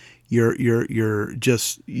energy, your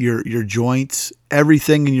joints,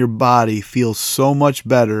 everything in your body feels so much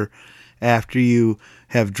better after you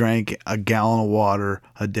have drank a gallon of water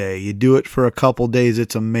a day. You do it for a couple days,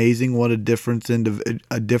 it's amazing what a different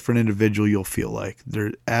individual you'll feel like.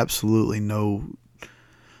 There's absolutely no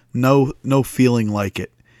feeling like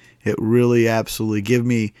it. It really absolutely gave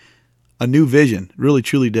me a new vision. Really,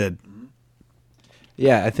 truly did.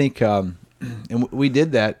 Yeah, I think, and we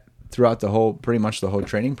did that throughout pretty much the whole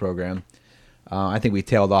training program. I think we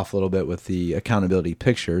tailed off a little bit with the accountability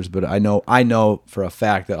pictures, but I know for a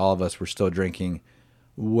fact that all of us were still drinking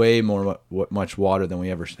way much water than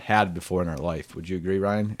we ever had before in our life. Would you agree,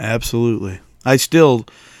 Ryan? Absolutely. I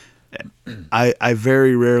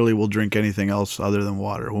very rarely will drink anything else other than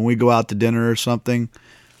water. When we go out to dinner or something,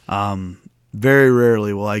 very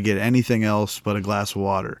rarely will I get anything else but a glass of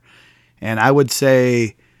water. And I would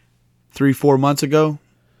say 3-4 months ago,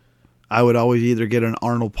 I would always either get an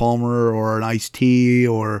Arnold Palmer or an iced tea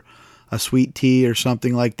or a sweet tea or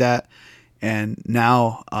something like that. And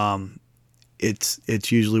now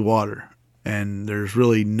it's usually water. And there's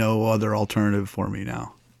really no other alternative for me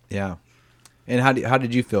now. Yeah. And how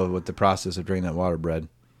did you feel with the process of drinking that water, Brad?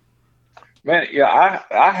 Man, yeah,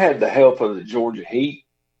 I had the help of the Georgia Heat.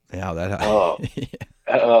 Yeah,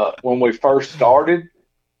 when we first started.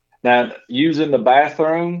 Now, using the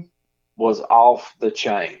bathroom was off the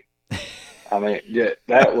chain. I mean, yeah,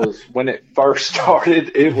 that was when it first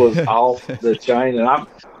started. It was off the chain, and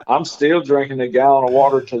I'm still drinking a gallon of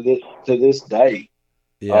water to this day.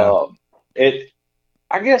 Yeah.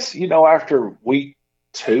 I guess after week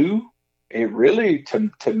 2, it really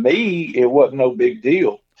to me it wasn't no big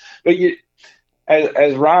deal. But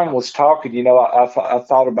as Ryan was talking, I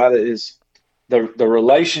thought about it is the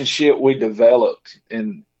relationship we developed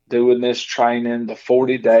in doing this training, the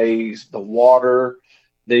 40 days, the water,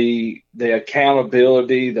 the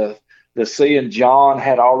accountability, the seeing John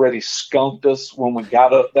had already skunked us when we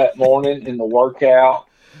got up that morning in the workout.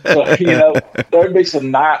 So, there'd be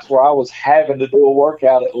some nights where I was having to do a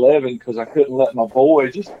workout at 11 because I couldn't let my boy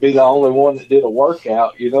just be the only one that did a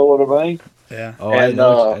workout. You know what I mean? Yeah. Oh, and,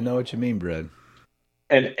 I know what you mean, Brad.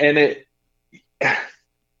 And it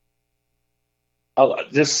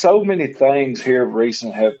just so many things here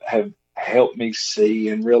recent have helped me see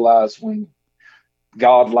and realize when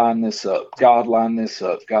God lined this up, God lined this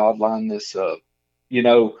up, God lined this up.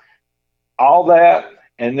 All that.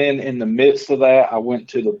 And then in the midst of that, I went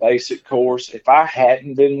to the basic course. If I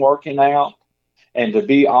hadn't been working out and to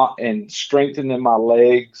be on and strengthening my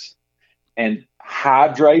legs and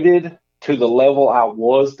hydrated to the level I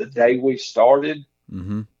was the day we started,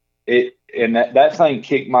 that thing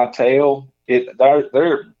kicked my tail.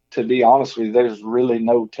 There, to be honest with you, there's really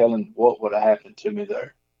no telling what would have happened to me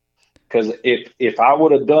there. Because if I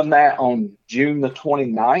would have done that on June the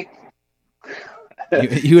 29th,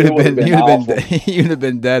 you would have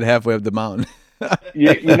been dead halfway up the mountain.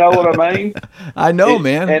 you know what I mean? I know,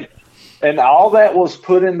 man. And all that was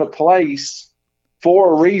put into place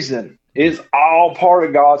for a reason. It's all part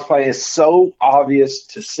of God's plan. It's so obvious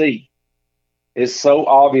to see. It's so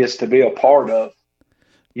obvious to be a part of.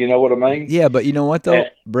 You know what I mean? Yeah, but you know what though,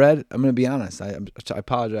 Brad? I'm going to be honest. I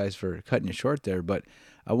apologize for cutting you short there, but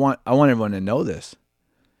I want everyone to know this.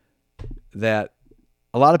 That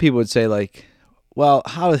a lot of people would say like, well,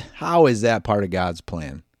 how is that part of God's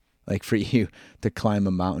plan? Like for you to climb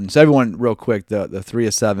a mountain. So everyone, real quick, the 3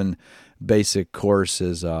 of 7 basic course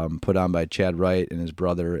is put on by Chad Wright and his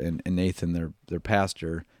brother and Nathan, their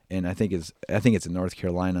pastor, and I think it's in North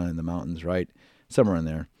Carolina in the mountains, right, somewhere in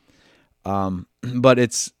there. But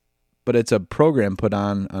it's a program put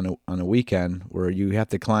on a weekend where you have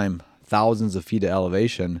to climb thousands of feet of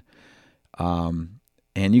elevation, and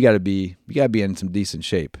you got to be in some decent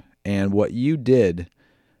shape. And what you did,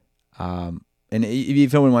 and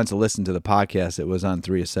if anyone wants to listen to the podcast, it was on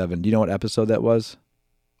 3 of 7. Do you know what episode that was?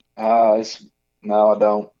 No, I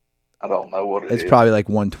don't. I don't know what it is. It's probably like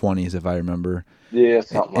 120s if I remember. Yeah,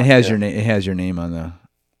 something. It has your name. It has your name on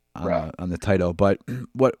the title. But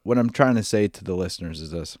what I'm trying to say to the listeners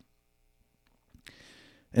is this.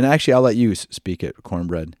 And actually, I'll let you speak it,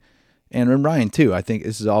 Cornbread, and Ryan too. I think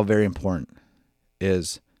this is all very important.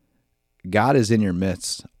 Is God is in your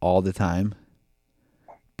midst all the time,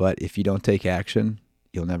 but if you don't take action,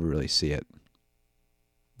 you'll never really see it.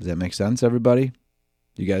 Does that make sense, everybody?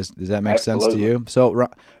 You guys, does that make sense to you? So,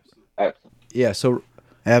 yeah. So,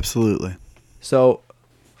 absolutely. So,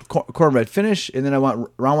 Cornbread, finish, and then I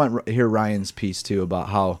want to hear Ryan's piece too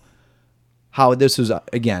about how this was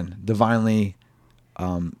again divinely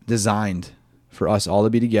designed for us all to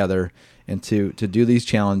be together and to do these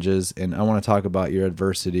challenges. And I want to talk about your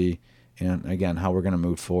adversity and again, how we're going to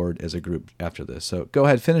move forward as a group after this. So go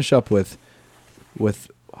ahead, finish up with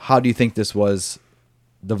how do you think this was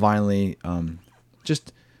divinely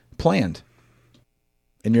just planned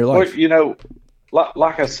in your life? Well,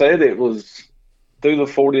 like I said, it was through the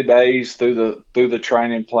 40 days, through the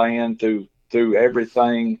training plan, through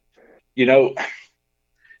everything,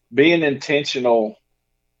 being intentional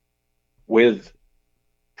with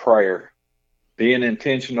prayer, being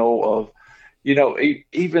intentional of,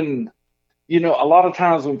 even, a lot of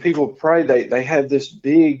times when people pray, they have this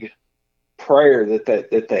big prayer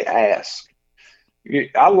that they ask.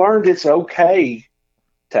 I learned it's okay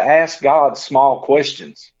to ask God small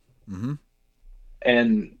questions. Mm-hmm.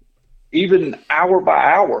 And even hour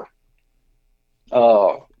by hour,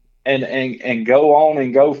 and go on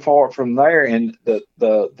and go far from there. And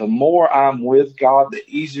the more I'm with God, the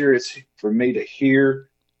easier it's for me to hear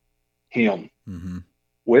Him. Mm-hmm.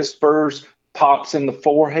 Whispers, pops in the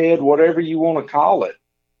forehead, whatever you want to call it.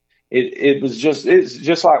 It's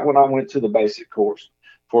just like when I went to the basic course.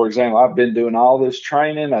 For example, I've been doing all this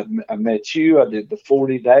training. I met you. I did the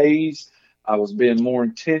 40 days. I was being more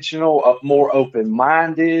intentional, more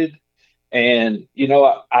open-minded. And,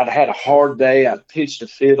 I'd had a hard day. I pitched a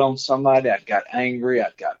fit on somebody. I got angry. I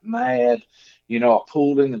got mad. I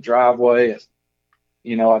pulled in the driveway.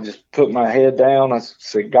 I just put my head down. I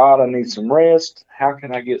said, God, I need some rest. How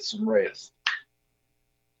can I get some rest?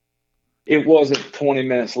 It wasn't 20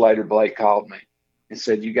 minutes later, Blake called me and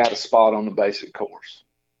said, you got a spot on the basic course.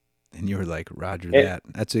 And you were like, Roger that.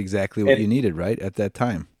 That's exactly what you needed, right? At that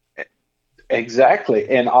time. Exactly.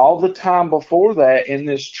 And all the time before that in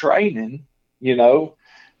this training,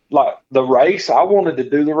 like the race, I wanted to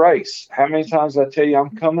do the race. How many times did I tell you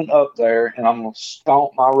I'm coming up there and I'm going to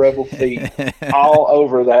stomp my rebel feet all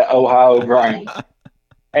over that Ohio ground?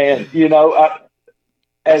 And,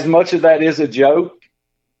 as much of that is a joke,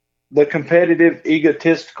 the competitive,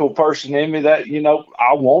 egotistical person in me that,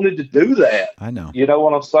 I wanted to do that. I know. You know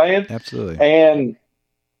what I'm saying? Absolutely.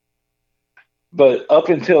 But up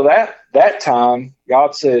until that time,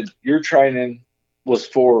 God said, your training was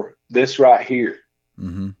for this right here.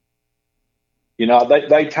 Mm-hmm.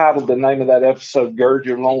 They titled the name of that episode, Gird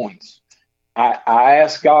Your Loins. I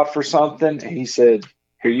asked God for something, and He said,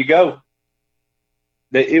 here you go.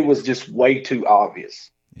 It was just way too obvious.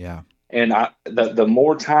 Yeah. And the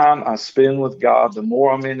more time I spend with God, the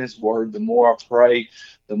more I'm in His Word, the more I pray,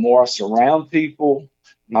 the more I surround people,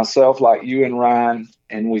 myself like you and Ryan,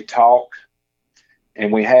 and we talk,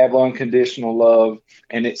 and we have unconditional love,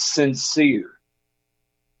 and it's sincere.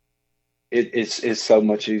 It's so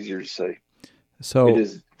much easier to see. So it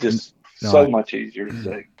is just so much easier to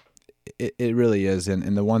see. It really is.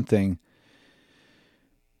 And the one thing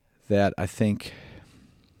that I think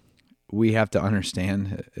we have to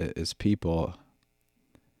understand as people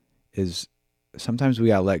is sometimes we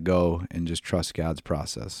got to let go and just trust God's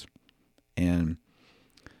process. And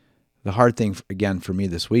the hard thing, again, for me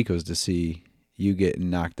this week was to see you getting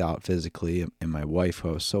knocked out physically, and my wife, who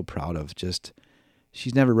I was so proud of,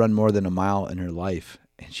 she's never run more than a mile in her life,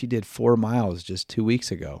 and she did 4 miles just 2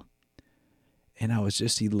 weeks ago. And I was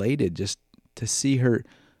just elated just to see her,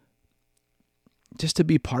 just to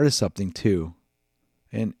be part of something too.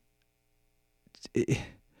 And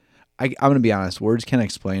I'm going to be honest, words can't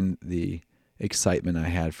explain the excitement I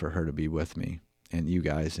had for her to be with me and you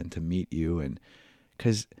guys and to meet you. And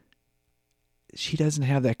because she doesn't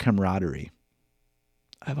have that camaraderie.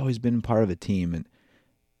 I've always been part of a team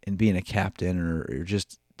and being a captain or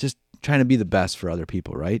just trying to be the best for other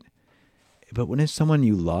people, right? But when it's someone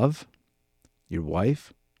you love, your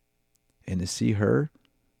wife, and to see her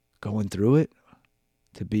going through it,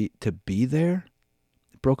 to be there,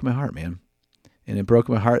 it broke my heart, man. And it broke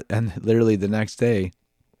my heart. And literally the next day,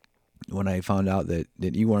 when I found out that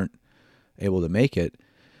you weren't able to make it,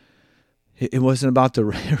 it really wasn't about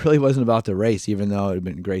the race, even though it would have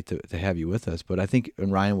been great to have you with us. But I think,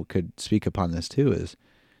 and Ryan could speak upon this too, it's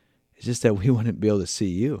just that we wouldn't be able to see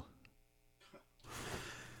you.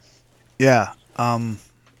 Yeah.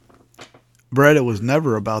 Brett, it was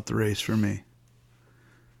never about the race for me.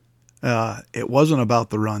 It wasn't about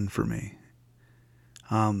the run for me.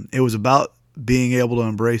 It was about being able to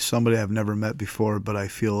embrace somebody I've never met before, but I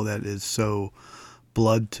feel that is so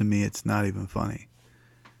blood to me, it's not even funny.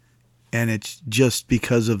 And it's just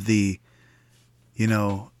because of the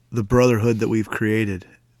brotherhood that we've created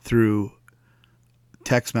through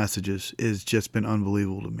text messages has just been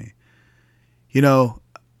unbelievable to me.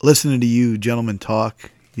 Listening to you gentlemen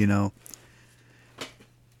talk,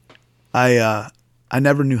 I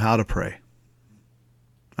never knew how to pray.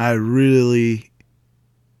 I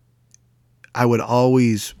would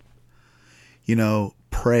always,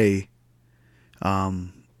 pray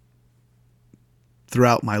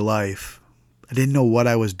throughout my life. I didn't know what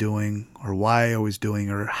I was doing or why I was doing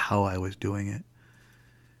it or how I was doing it.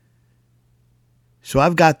 So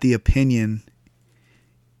I've got the opinion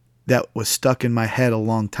that was stuck in my head a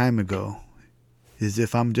long time ago, is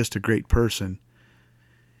if I'm just a great person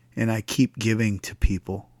and I keep giving to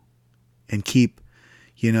people and keep,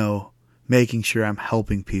 making sure I'm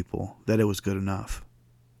helping people, that it was good enough.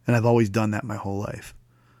 And I've always done that my whole life.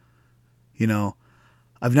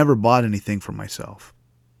 I've never bought anything for myself.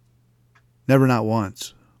 Never, not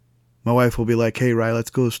once. My wife will be like, hey, Ry,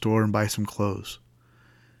 let's go to the store and buy some clothes.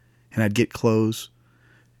 And I'd get clothes,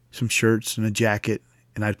 some shirts and a jacket,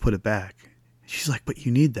 and I'd put it back. She's like, but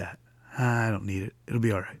you need that. I don't need it. It'll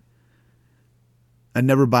be all right. I'd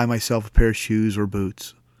never buy myself a pair of shoes or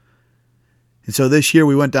boots. And so this year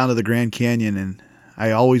we went down to the Grand Canyon, and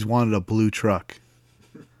I always wanted a blue truck.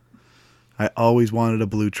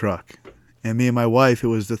 And me and my wife, it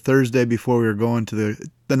was the Thursday before we were going to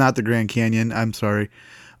not the Grand Canyon, I'm sorry,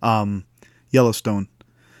 Yellowstone.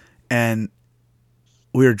 And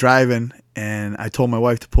we were driving, and I told my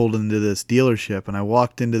wife to pull into this dealership, and I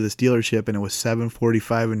walked into this dealership, and it was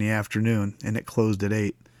 7:45 in the afternoon, and it closed at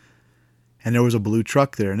 8. And there was a blue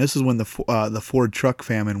truck there, and this is when the Ford truck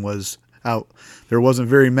famine was out. There wasn't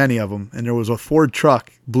very many of them, and there was a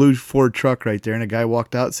blue Ford truck right there, and a guy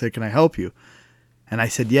walked out and said, can I help you? And I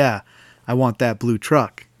said, yeah, I want that blue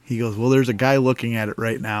truck. He goes, well, there's a guy looking at it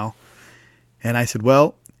right now. And I said,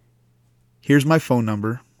 well, here's my phone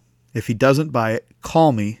number. If he doesn't buy it,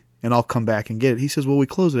 call me, and I'll come back and get it. He says, well, we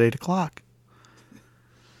close at 8 o'clock.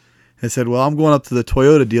 I said, well, I'm going up to the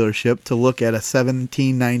Toyota dealership to look at a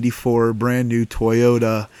 1794 brand new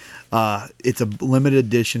Toyota. It's a limited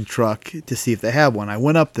edition truck to see if they have one. I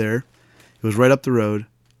went up there. It was right up the road.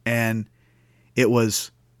 And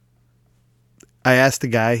I asked the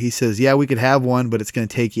guy, he says, yeah, we could have one, but it's going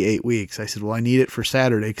to take you 8 weeks. I said, well, I need it for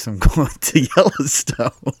Saturday because I'm going to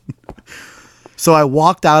Yellowstone. So I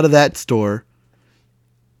walked out of that store,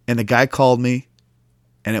 and the guy called me,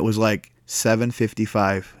 and it was like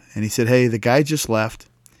 7:55. And he said, hey, the guy just left.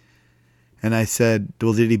 And I said,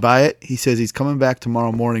 well, did he buy it? He says he's coming back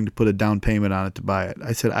tomorrow morning to put a down payment on it to buy it.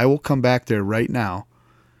 I said, I will come back there right now,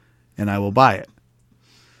 and I will buy it.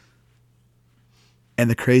 And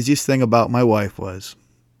the craziest thing about my wife was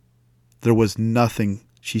there was nothing.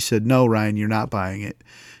 She said, no, Ryan, you're not buying it.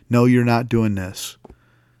 No, you're not doing this.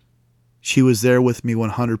 She was there with me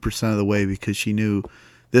 100% of the way because she knew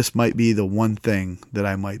this might be the one thing that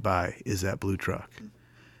I might buy is that blue truck.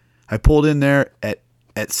 I pulled in there at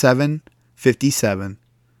 7:57,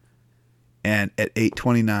 and at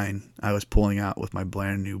 8:29 I was pulling out with my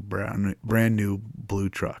brand new blue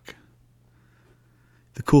truck.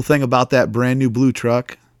 The cool thing about that brand new blue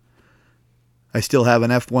truck, I still have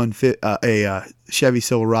an a Chevy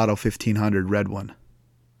Silverado 1500 red one.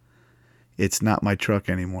 It's not my truck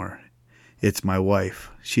anymore. It's my wife.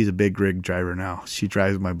 She's a big rig driver now. She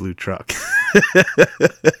drives my blue truck.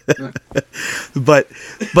 But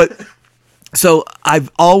so I've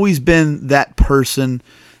always been that person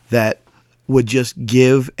that would just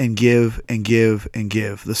give and give and give and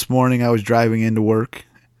give. This morning I was driving into work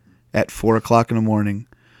at 4 o'clock in the morning.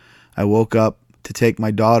 I woke up to take my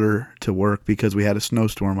daughter to work because we had a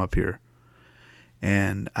snowstorm up here.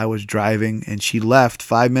 And I was driving, and she left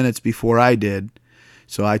 5 minutes before I did.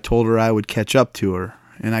 So I told her I would catch up to her.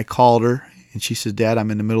 And I called her, and she said, Dad,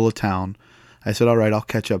 I'm in the middle of town. I said, all right, I'll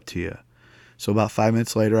catch up to you. So about 5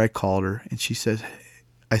 minutes later, I called her, and she said,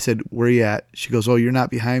 I said, where are you at? She goes, oh, you're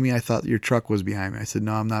not behind me? I thought your truck was behind me. I said,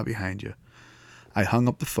 no, I'm not behind you. I hung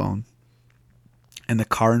up the phone, and the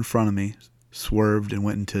car in front of me swerved and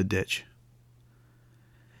went into a ditch.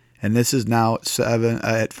 And this is now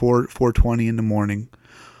at 4:20 in the morning,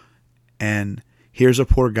 and here's a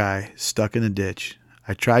poor guy stuck in a ditch.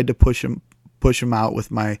 I tried to push him out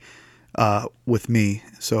with me.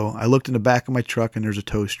 So I looked in the back of my truck, and there's a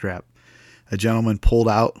tow strap. A gentleman pulled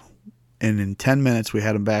out, and in 10 minutes we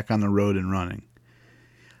had him back on the road and running.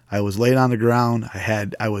 I was laid on the ground.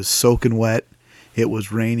 I was soaking wet. It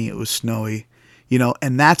was rainy. It was snowy.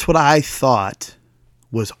 And that's what I thought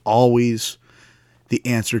was always the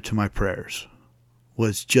answer to my prayers,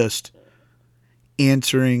 was just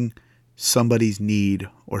answering somebody's need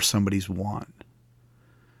or somebody's want.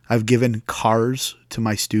 I've given cars to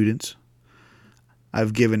my students.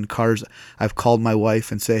 I've given cars. I've called my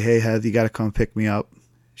wife and say, hey, Heath, you got to come pick me up.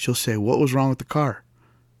 She'll say, what was wrong with the car?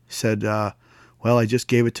 I said, well, I just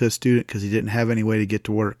gave it to a student because he didn't have any way to get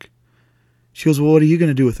to work. She goes, well, what are you going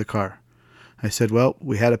to do with the car? I said, well,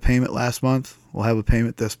 we had a payment last month. We'll have a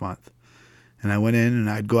payment this month. And I went in and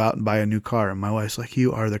I'd go out and buy a new car. And my wife's like,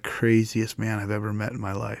 you are the craziest man I've ever met in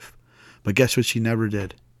my life. But guess what she never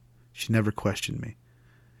did? She never questioned me.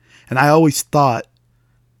 And I always thought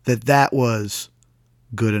that that was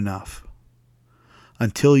good enough.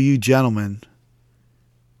 Until you gentlemen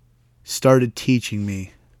started teaching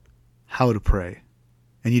me how to pray.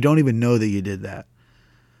 And you don't even know that you did that.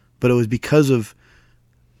 But it was because of,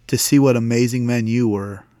 to see what amazing men you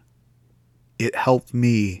were, it helped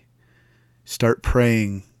me start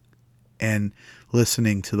praying and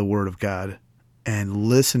listening to the Word of God and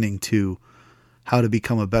listening to how to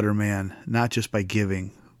become a better man, not just by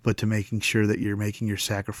giving, but to making sure that you're making your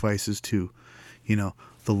sacrifices to,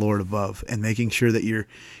 the Lord above, and making sure that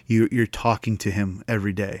you're talking to Him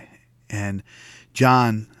every day. And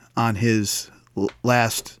John, on his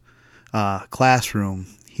last classroom,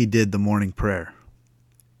 he did the morning prayer,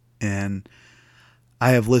 and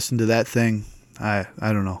I have listened to that thing, I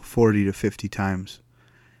don't know, 40 to 50 times.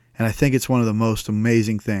 And I think it's one of the most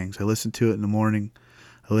amazing things. I listen to it in the morning.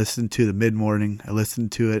 I listen to the mid-morning. I listen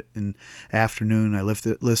to it in the afternoon. I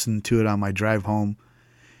listen to it on my drive home.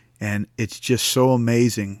 And it's just so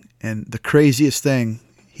amazing. And the craziest thing,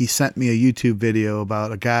 he sent me a YouTube video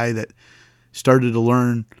about a guy that started to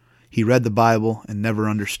learn. He read the Bible and never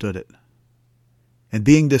understood it. And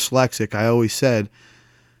being dyslexic, I always said,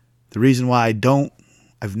 the reason why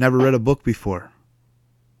I've never read a book before,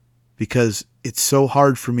 because it's so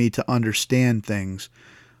hard for me to understand things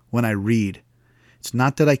when I read. It's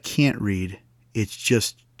not that I can't read, it's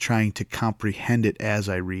just trying to comprehend it as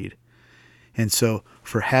I read. And so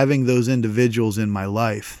for having those individuals in my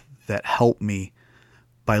life that help me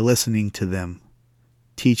by listening to them,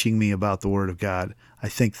 teaching me about the Word of God, I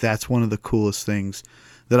think that's one of the coolest things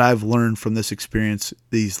that I've learned from this experience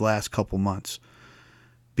these last couple months.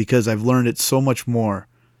 Because I've learned it so much more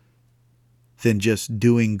than just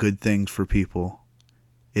doing good things for people.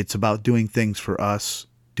 It's about doing things for us,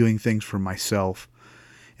 doing things for myself,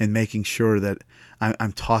 and making sure that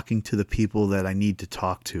I'm talking to the people that I need to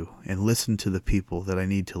talk to and listen to the people that I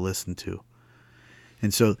need to listen to.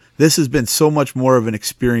 And so this has been so much more of an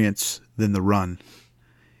experience than the run.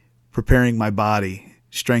 Preparing my body,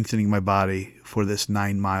 strengthening my body for this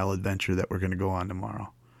 9-mile adventure that we're going to go on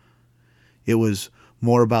tomorrow. It was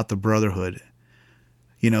more about the brotherhood.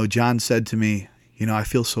 John said to me, I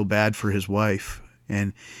feel so bad for his wife,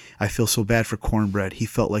 and I feel so bad for Cornbread. He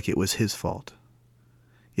felt like it was his fault.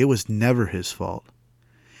 It was never his fault.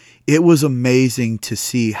 It was amazing to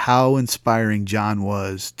see how inspiring John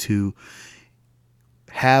was to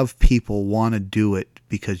have people want to do it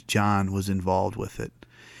because John was involved with it.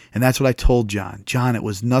 And that's what I told John. John, it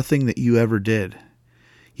was nothing that you ever did.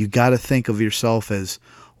 You got to think of yourself as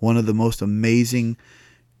one of the most amazing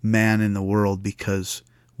men in the world because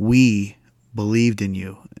we believed in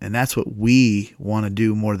you. And that's what we want to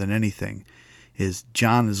do more than anything, is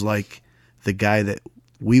John is like the guy that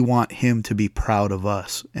we want him to be proud of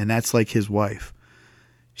us. And that's like his wife.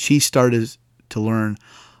 She started to learn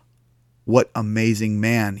what amazing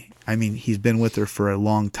man. I mean, he's been with her for a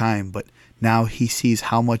long time, but now he sees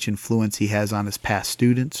how much influence he has on his past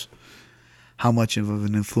students, how much of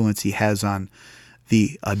an influence he has on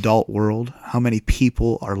the adult world, how many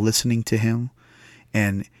people are listening to him.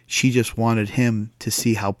 And she just wanted him to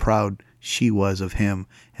see how proud she was of him.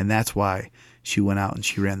 And that's why she went out and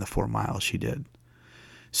she ran the 4 miles she did.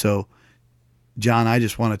 So, John, I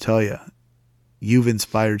just want to tell you, you've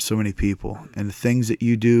inspired so many people. And the things that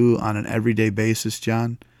you do on an everyday basis,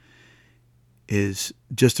 John, is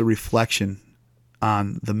just a reflection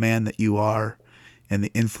on the man that you are and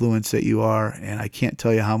the influence that you are. And I can't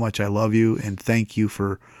tell you how much I love you and thank you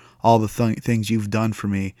for all the things you've done for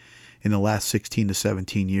me in the last 16 to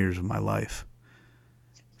 17 years of my life.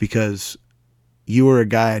 Because you were a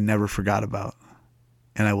guy I never forgot about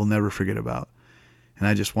and I will never forget about. And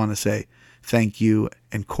I just want to say thank you.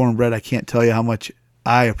 And Cornbread, I can't tell you how much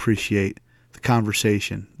I appreciate the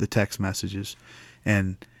conversation, the text messages,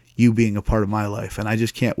 and you being a part of my life. And I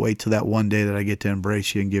just can't wait till that one day that I get to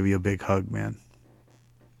embrace you and give you a big hug, man.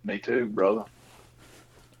 Me too, brother.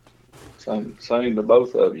 Same to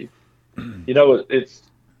both of you. It's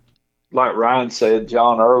like Ryan said,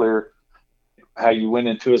 John, earlier, how you went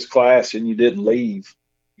into his class and you didn't leave.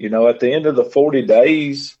 At the end of the 40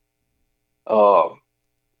 days,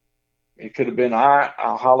 it could have been,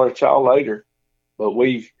 I'll holler at y'all later. But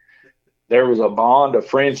there was a bond of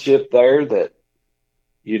friendship there that,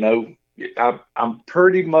 I'm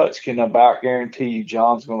pretty much can about guarantee you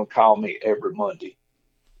John's going to call me every Monday.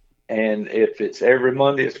 And if it's every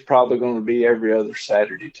Monday, it's probably going to be every other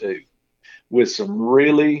Saturday too. With some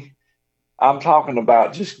really, I'm talking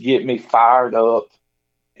about just get me fired up.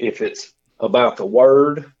 If it's about the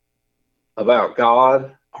Word, about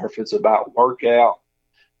God, or if it's about working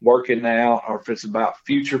out, or if it's about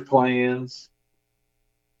future plans,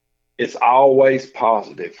 it's always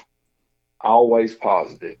positive. Always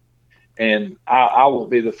positive. And I will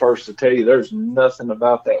be the first to tell you there's nothing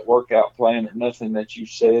about that workout plan or nothing that you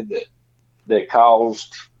said that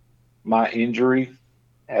caused my injury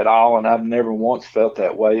at all. And I've never once felt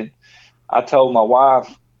that way. And I told my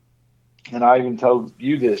wife, and I even told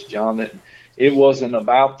you this, John, that it wasn't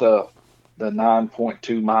about the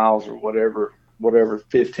 9.2 miles or whatever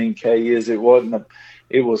 15K is. It wasn't.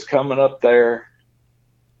 It was coming up there,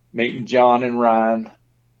 meeting John and Ryan,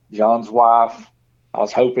 John's wife. I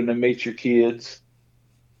was hoping to meet your kids.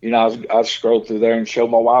 I scrolled through there and showed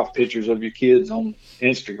my wife pictures of your kids on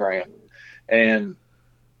Instagram, and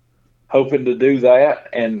hoping to do that.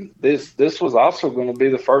 And this was also going to be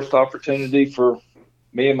the first opportunity for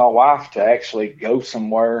me and my wife to actually go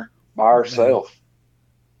somewhere by ourselves,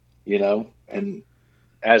 and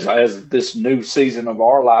as this new season of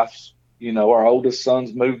our lives, our oldest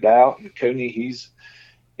son's moved out, and Cooney, he's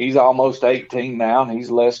almost 18 now, and he's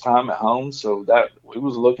less time at home. So that we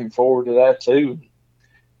was looking forward to that too.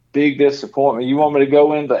 Big disappointment. You want me to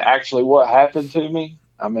go into actually what happened to me?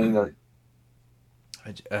 I mean,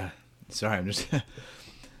 sorry, I'm just a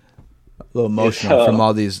little emotional from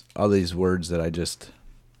all these words that I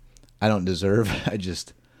don't deserve.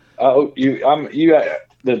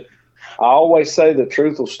 I always say the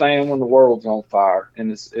truth will stand when the world's on fire,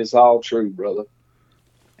 and it's all true, brother.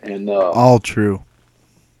 And all true.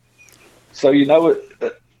 So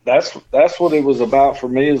that's what it was about for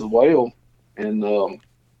me as well, and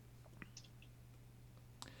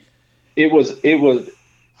it was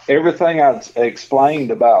everything I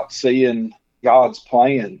explained about seeing God's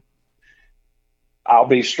plan. I'll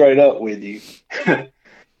be straight up with you.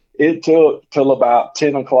 It took till about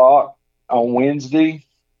 10 o'clock on Wednesday,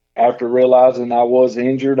 after realizing I was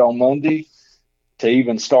injured on Monday, to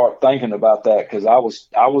even start thinking about that, because I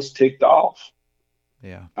was ticked off.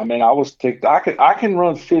 Yeah. I mean, I was ticked. I can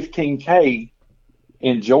run 15K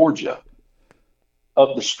in Georgia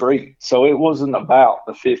up the street. So it wasn't about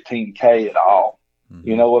the 15K at all. Mm-hmm.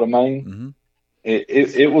 You know what I mean? Mm-hmm.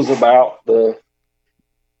 It was about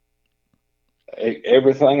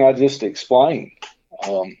everything I just explained.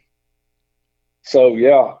 So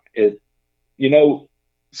yeah,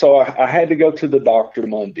 so I had to go to the doctor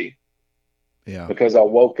Monday. Yeah. Because I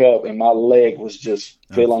woke up and my leg was just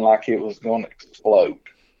feeling like it was going to explode.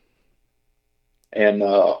 And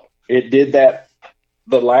it did that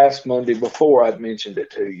the last Monday before I'd mentioned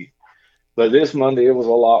it to you. But this Monday it was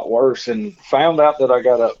a lot worse, and found out that I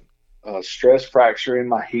got a stress fracture in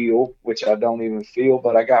my heel, which I don't even feel,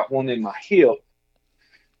 but I got one in my hip.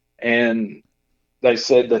 And they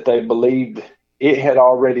said that they believed it had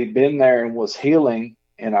already been there and was healing,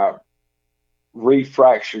 and I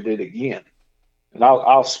refractured it again. And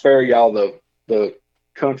I'll spare y'all the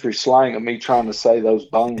country slang of me trying to say those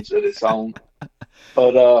bones that it's on.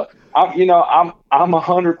 But I'm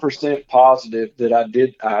 100% positive that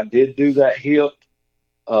I did do that hip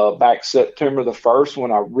back September the 1st,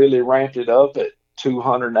 when I really ramped it up at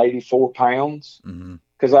 284 pounds.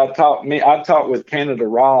 Because I talked with Canada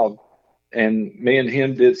Rob, and me and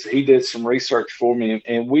him did some research for me,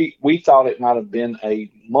 and we thought it might have been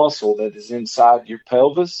a muscle that is inside your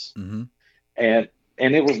pelvis. Mm-hmm. And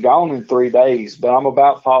it was gone in 3 days, but I'm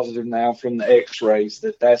about positive now from the x-rays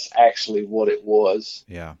that that's actually what it was.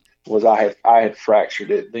 Yeah. Was I had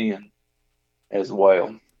fractured it then as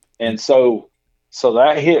well. And so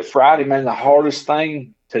that hit Friday, man. The hardest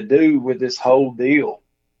thing to do with this whole deal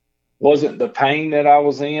wasn't the pain that I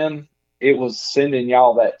was in. It was sending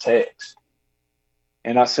y'all that text.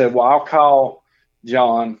 And I said, well, I'll call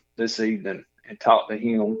John this evening and talk to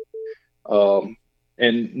him.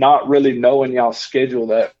 And not really knowing y'all's schedule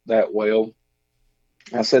that well,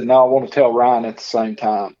 I said, no, I want to tell Ryan at the same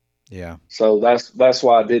time. Yeah. So that's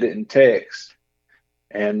why I did it in text.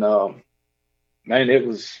 And man, it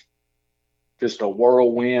was just a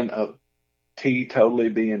whirlwind of totally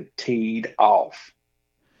being teed off.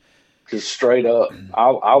 Just straight up,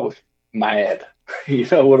 I was mad. You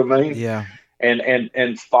know what I mean? Yeah.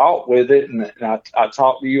 And fought with it. And I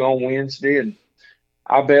talked to you on Wednesday, and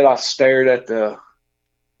I bet I stared at the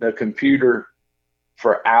computer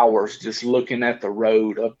for hours, just looking at the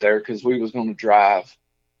road up there, because we was going to drive,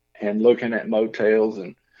 and looking at motels.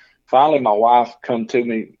 And finally my wife come to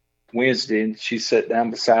me Wednesday, and she sat down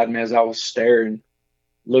beside me as I was staring,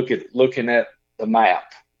 looking at the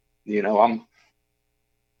map. I'm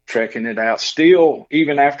trekking it out still,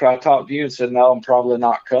 even after I talked to you and said, no, I'm probably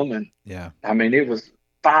not coming. Yeah. I mean, it was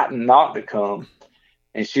fighting not to come.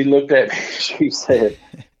 And she looked at me. She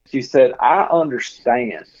said, I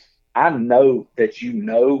understand. I know that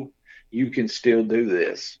you can still do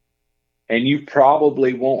this. And you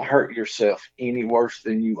probably won't hurt yourself any worse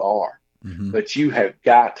than you are. Mm-hmm. But you have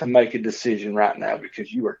got to make a decision right now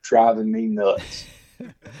because you are driving me nuts.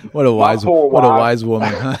 What a wise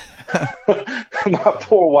woman, huh? My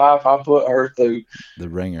poor wife, I put her through the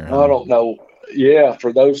ringer. I don't know. Yeah,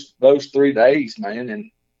 for those 3 days,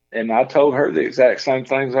 man. And I told her the exact same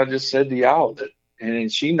things I just said to y'all.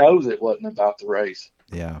 And she knows it wasn't about the race.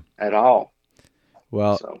 Yeah. At all.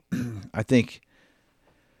 Well, so. I think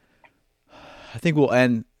we'll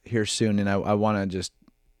end here soon, and I want to just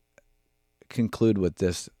conclude with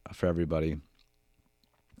this for everybody.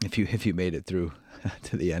 If you made it through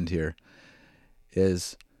to the end here,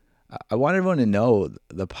 is I want everyone to know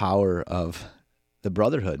the power of the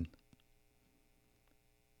Brotherhood.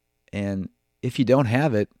 And if you don't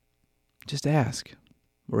have it, just ask.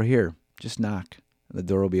 We're here. Just knock. The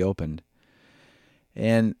door will be opened.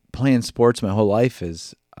 And playing sports my whole life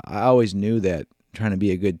I always knew that trying to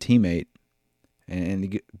be a good teammate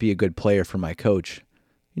and be a good player for my coach,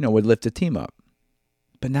 would lift a team up.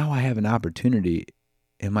 But now I have an opportunity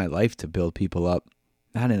in my life to build people up,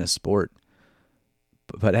 not in a sport,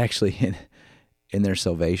 but actually in their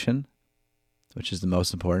salvation, which is the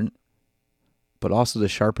most important, but also to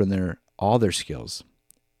sharpen all their skills.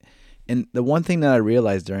 And the one thing that I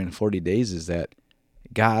realized during 40 days is that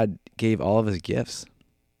God gave all of his gifts,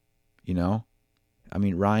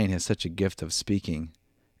 Ryan has such a gift of speaking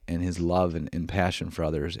and his love and passion for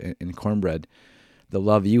others. And Cornbread, the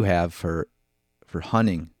love you have for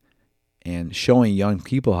hunting and showing young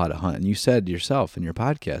people how to hunt. And you said yourself in your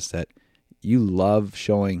podcast that you love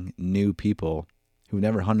showing new people who've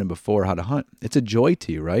never hunted before how to hunt. It's a joy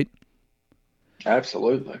to you, right?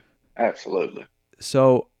 Absolutely. Absolutely.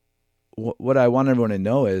 So what I want everyone to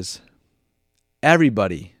know is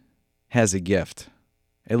everybody has a gift,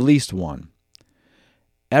 at least one.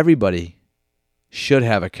 Everybody should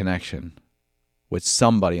have a connection with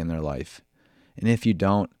somebody in their life. And if you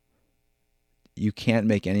don't, you can't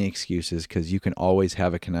make any excuses because you can always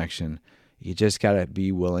have a connection. You just got to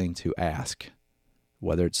be willing to ask,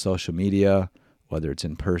 whether it's social media, whether it's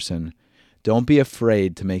in person. Don't be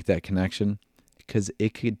afraid to make that connection because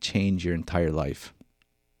it could change your entire life.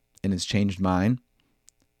 And it's changed mine.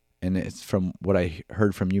 And it's from what I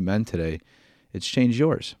heard from you men today, it's changed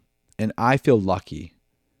yours. And I feel lucky.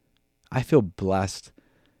 I feel blessed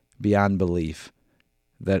beyond belief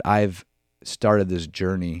that I've started this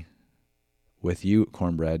journey with you,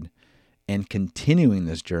 Cornbread, and continuing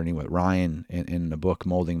this journey with Ryan in the book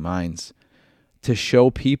Molding Minds to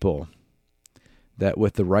show people that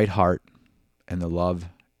with the right heart and the love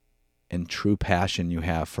and true passion you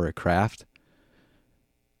have for a craft,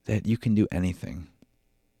 that you can do anything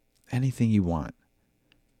you want.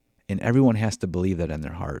 And everyone has to believe that in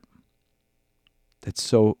their heart. That's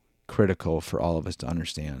so critical for all of us to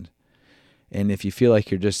understand. And if you feel like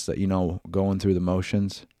you're just, going through the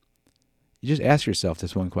motions, you just ask yourself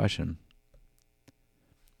this one question.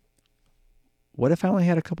 What if I only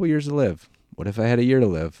had a couple years to live? What if I had a year to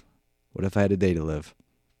live? What if I had a day to live?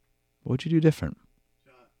 What would you do different?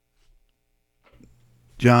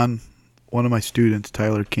 John, one of my students,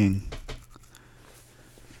 Tyler King,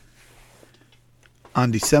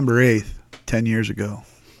 on December 8th, 10 years ago,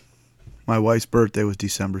 my wife's birthday was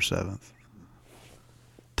December 7th.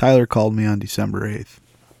 Tyler called me on December 8th.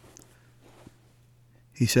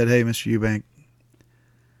 He said, "Hey, Mr. Eubank,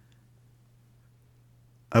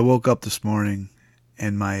 I woke up this morning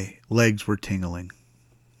and my legs were tingling."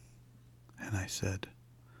 And I said,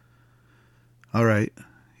 "All right."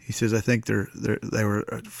 He says, "I think they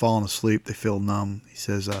were falling asleep. They feel numb." He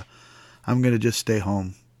says, "I'm going to just stay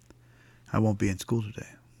home. I won't be in school today."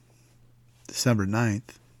 December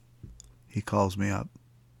 9th, he calls me up.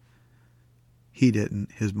 He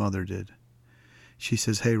didn't. His mother did. She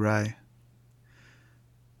says, "Hey, Rye,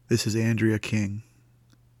 this is Andrea King,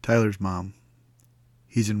 Tyler's mom.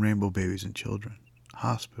 He's in Rainbow Babies and Children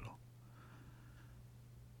Hospital."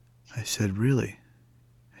 I said, "Really?"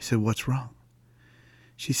 I said, "What's wrong?"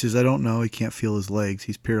 She says, "I don't know. He can't feel his legs.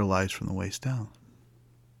 He's paralyzed from the waist down."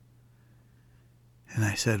 And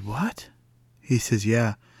I said, "What?" He says,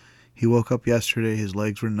 "Yeah. He woke up yesterday. His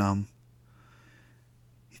legs were numb.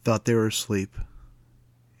 He thought they were asleep.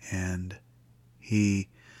 And he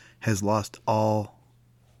has lost all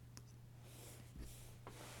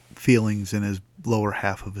feelings in his lower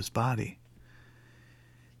half of his body.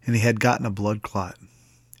 And he had gotten a blood clot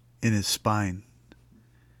in his spine.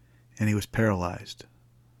 And he was paralyzed.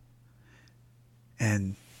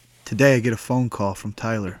 And today I get a phone call from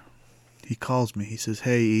Tyler. he calls me. He says,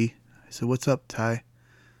 "Hey, E." I said, "What's up, Ty?"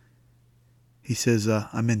 He says,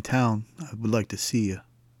 "I'm in town. I would like to see you."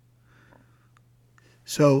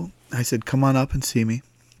 So I said, "Come on up and see me."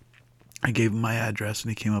 I gave him my address, and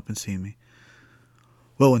he came up and seen me.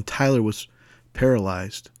 Well, when Tyler was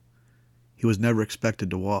paralyzed, he was never expected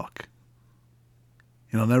to walk.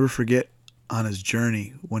 And I'll never forget on his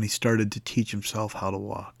journey when he started to teach himself how to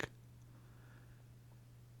walk.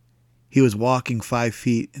 He was walking 5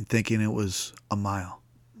 feet and thinking it was a mile.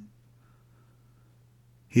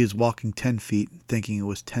 He was walking 10 feet thinking it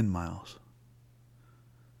was 10 miles.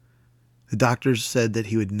 The doctors said that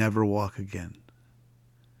he would never walk again.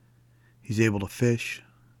 He's able to fish.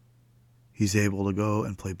 He's able to go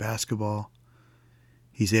and play basketball.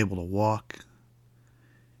 He's able to walk.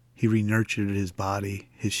 He re-nurtured his body,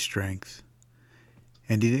 his strength.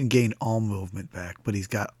 And he didn't gain all movement back, but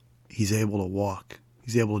he's able to walk.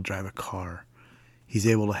 He's able to drive a car. He's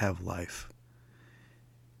able to have life.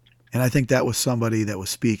 And I think that was somebody that was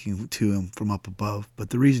speaking to him from up above. But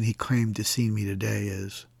the reason he came to see me today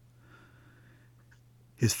is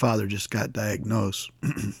his father just got diagnosed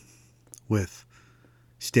with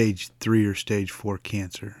stage 3 or stage 4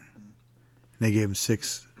 cancer. And they gave him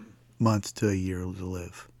 6 months to a year to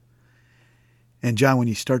live. And John, when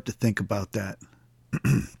you start to think about that,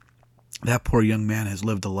 that poor young man has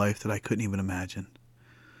lived a life that I couldn't even imagine.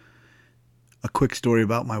 A quick story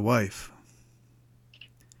about my wife.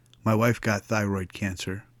 My wife got thyroid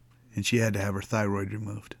cancer, and she had to have her thyroid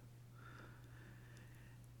removed.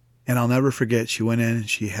 And I'll never forget, she went in and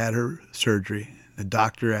she had her surgery. The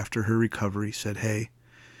doctor, after her recovery, said, "Hey,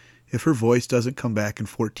 if her voice doesn't come back in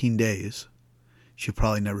 14 days, she'll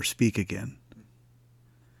probably never speak again."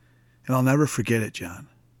 And I'll never forget it, John.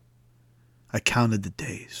 I counted the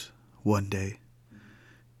days. 1 day,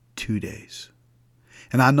 2 days.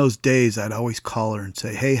 And on those days, I'd always call her and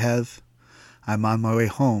say, "Hey, Hev, I'm on my way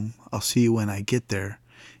home. I'll see you when I get there."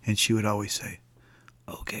 And she would always say,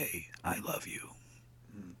 "Okay, I love you."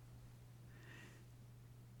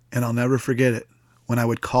 And I'll never forget it. When I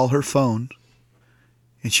would call her phone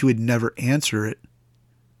and she would never answer it,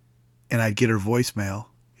 and I'd get her voicemail,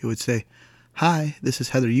 it would say, "Hi, this is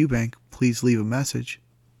Heather Eubank. Please leave a message."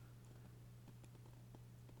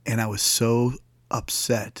 And I was so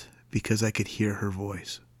upset because I could hear her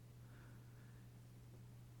voice.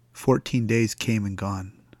 14 days came and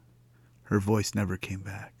gone. Her voice never came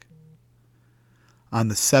back. On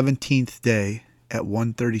the 17th day at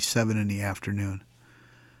 1:37 in the afternoon,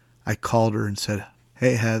 I called her and said,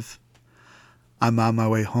 "Hey, Hev, I'm on my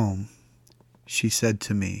way home." She said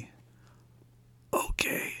to me,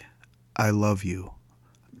 "Okay, I love you."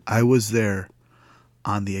 I was there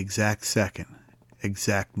on the exact second,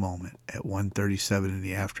 exact moment at 1:37 in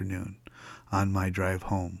the afternoon on my drive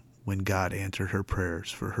home when God answered her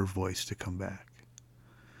prayers for her voice to come back.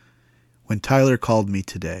 When Tyler called me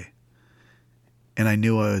today, and I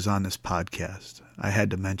knew I was on this podcast, I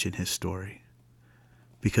had to mention his story.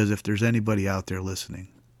 Because if there's anybody out there listening,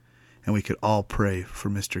 and we could all pray for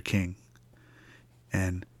Mr. King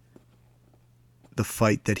and the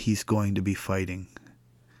fight that he's going to be fighting,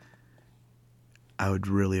 I would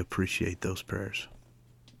really appreciate those prayers.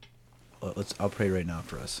 Well, I'll pray right now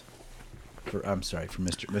for us. For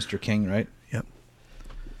Mr. King, right? Yep.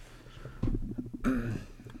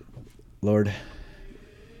 Lord,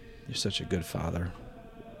 you're such a good Father.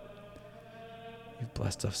 You've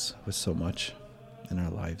blessed us with so much in our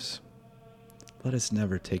lives. Let us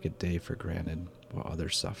never take a day for granted while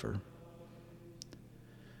others suffer.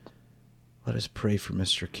 Let us pray for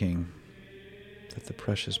Mr. King, that the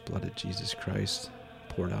precious blood of Jesus Christ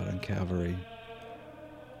poured out on Calvary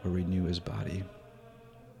will renew his body,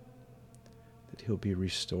 that he'll be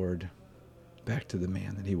restored back to the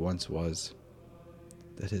man that he once was,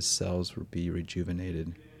 that his cells will be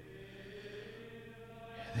rejuvenated,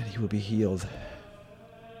 and that he will be healed.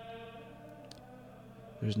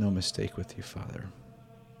 There's no mistake with you, Father.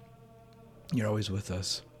 You're always with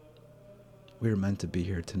us. We were meant to be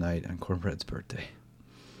here tonight on Cornbread's birthday.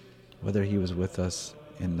 Whether he was with us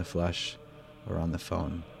in the flesh or on the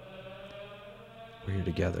phone, we're here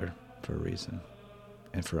together for a reason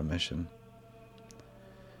and for a mission.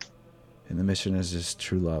 And the mission is just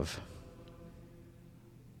true love.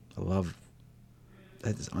 A love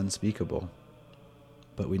that is unspeakable,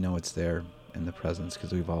 but we know it's there in the presence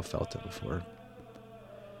because we've all felt it before.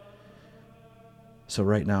 So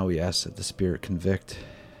right now we ask that the Spirit convict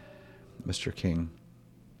Mr. King,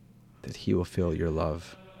 that he will feel your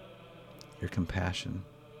love, your compassion,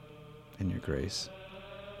 and your grace,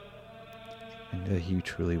 and that he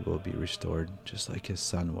truly will be restored, just like his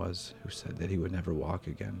son was, who said that he would never walk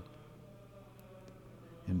again.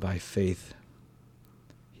 And by faith,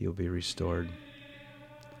 he will be restored.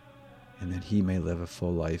 And that he may live a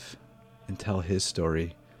full life and tell his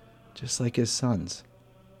story, just like his sons,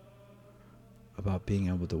 about being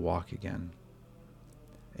able to walk again.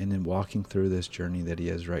 And in walking through this journey that he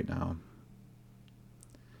is right now,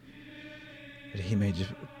 that he may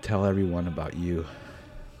just tell everyone about you.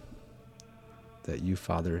 That you,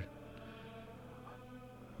 Father,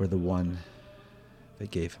 were the one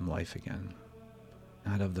that gave him life again.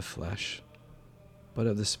 Not of the flesh, but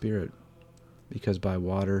of the Spirit. Because by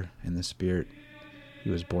water and the Spirit, he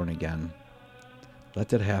was born again. Let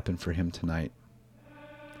that happen for him tonight.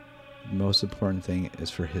 The most important thing is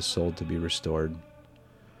for his soul to be restored.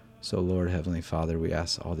 So, Lord, Heavenly Father, we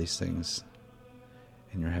ask all these things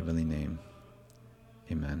in your heavenly name.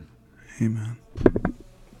 Amen. Amen.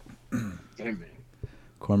 Amen.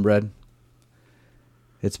 Cornbread,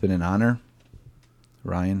 it's been an honor.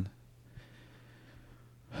 Ryan,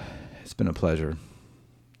 it's been a pleasure.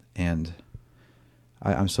 And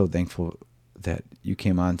I'm so thankful that you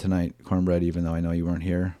came on tonight, Cornbread, even though I know you weren't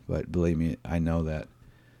here. But believe me, I know that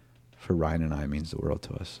for Ryan and I, it means the world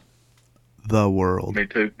to us. The world. Me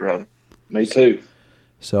too, brother. Me too.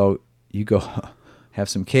 So you go have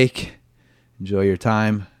some cake, enjoy your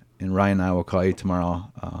time, and Ryan and I will call you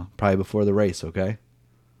tomorrow, probably before the race, okay?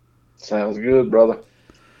 Sounds good, brother.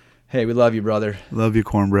 Hey, we love you, brother. Love you,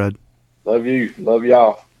 Cornbread. Love you. Love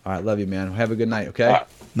y'all. All right, love you, man. Have a good night, okay? All right.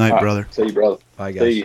 Night, brother. See you, brother. Bye, guys. See you.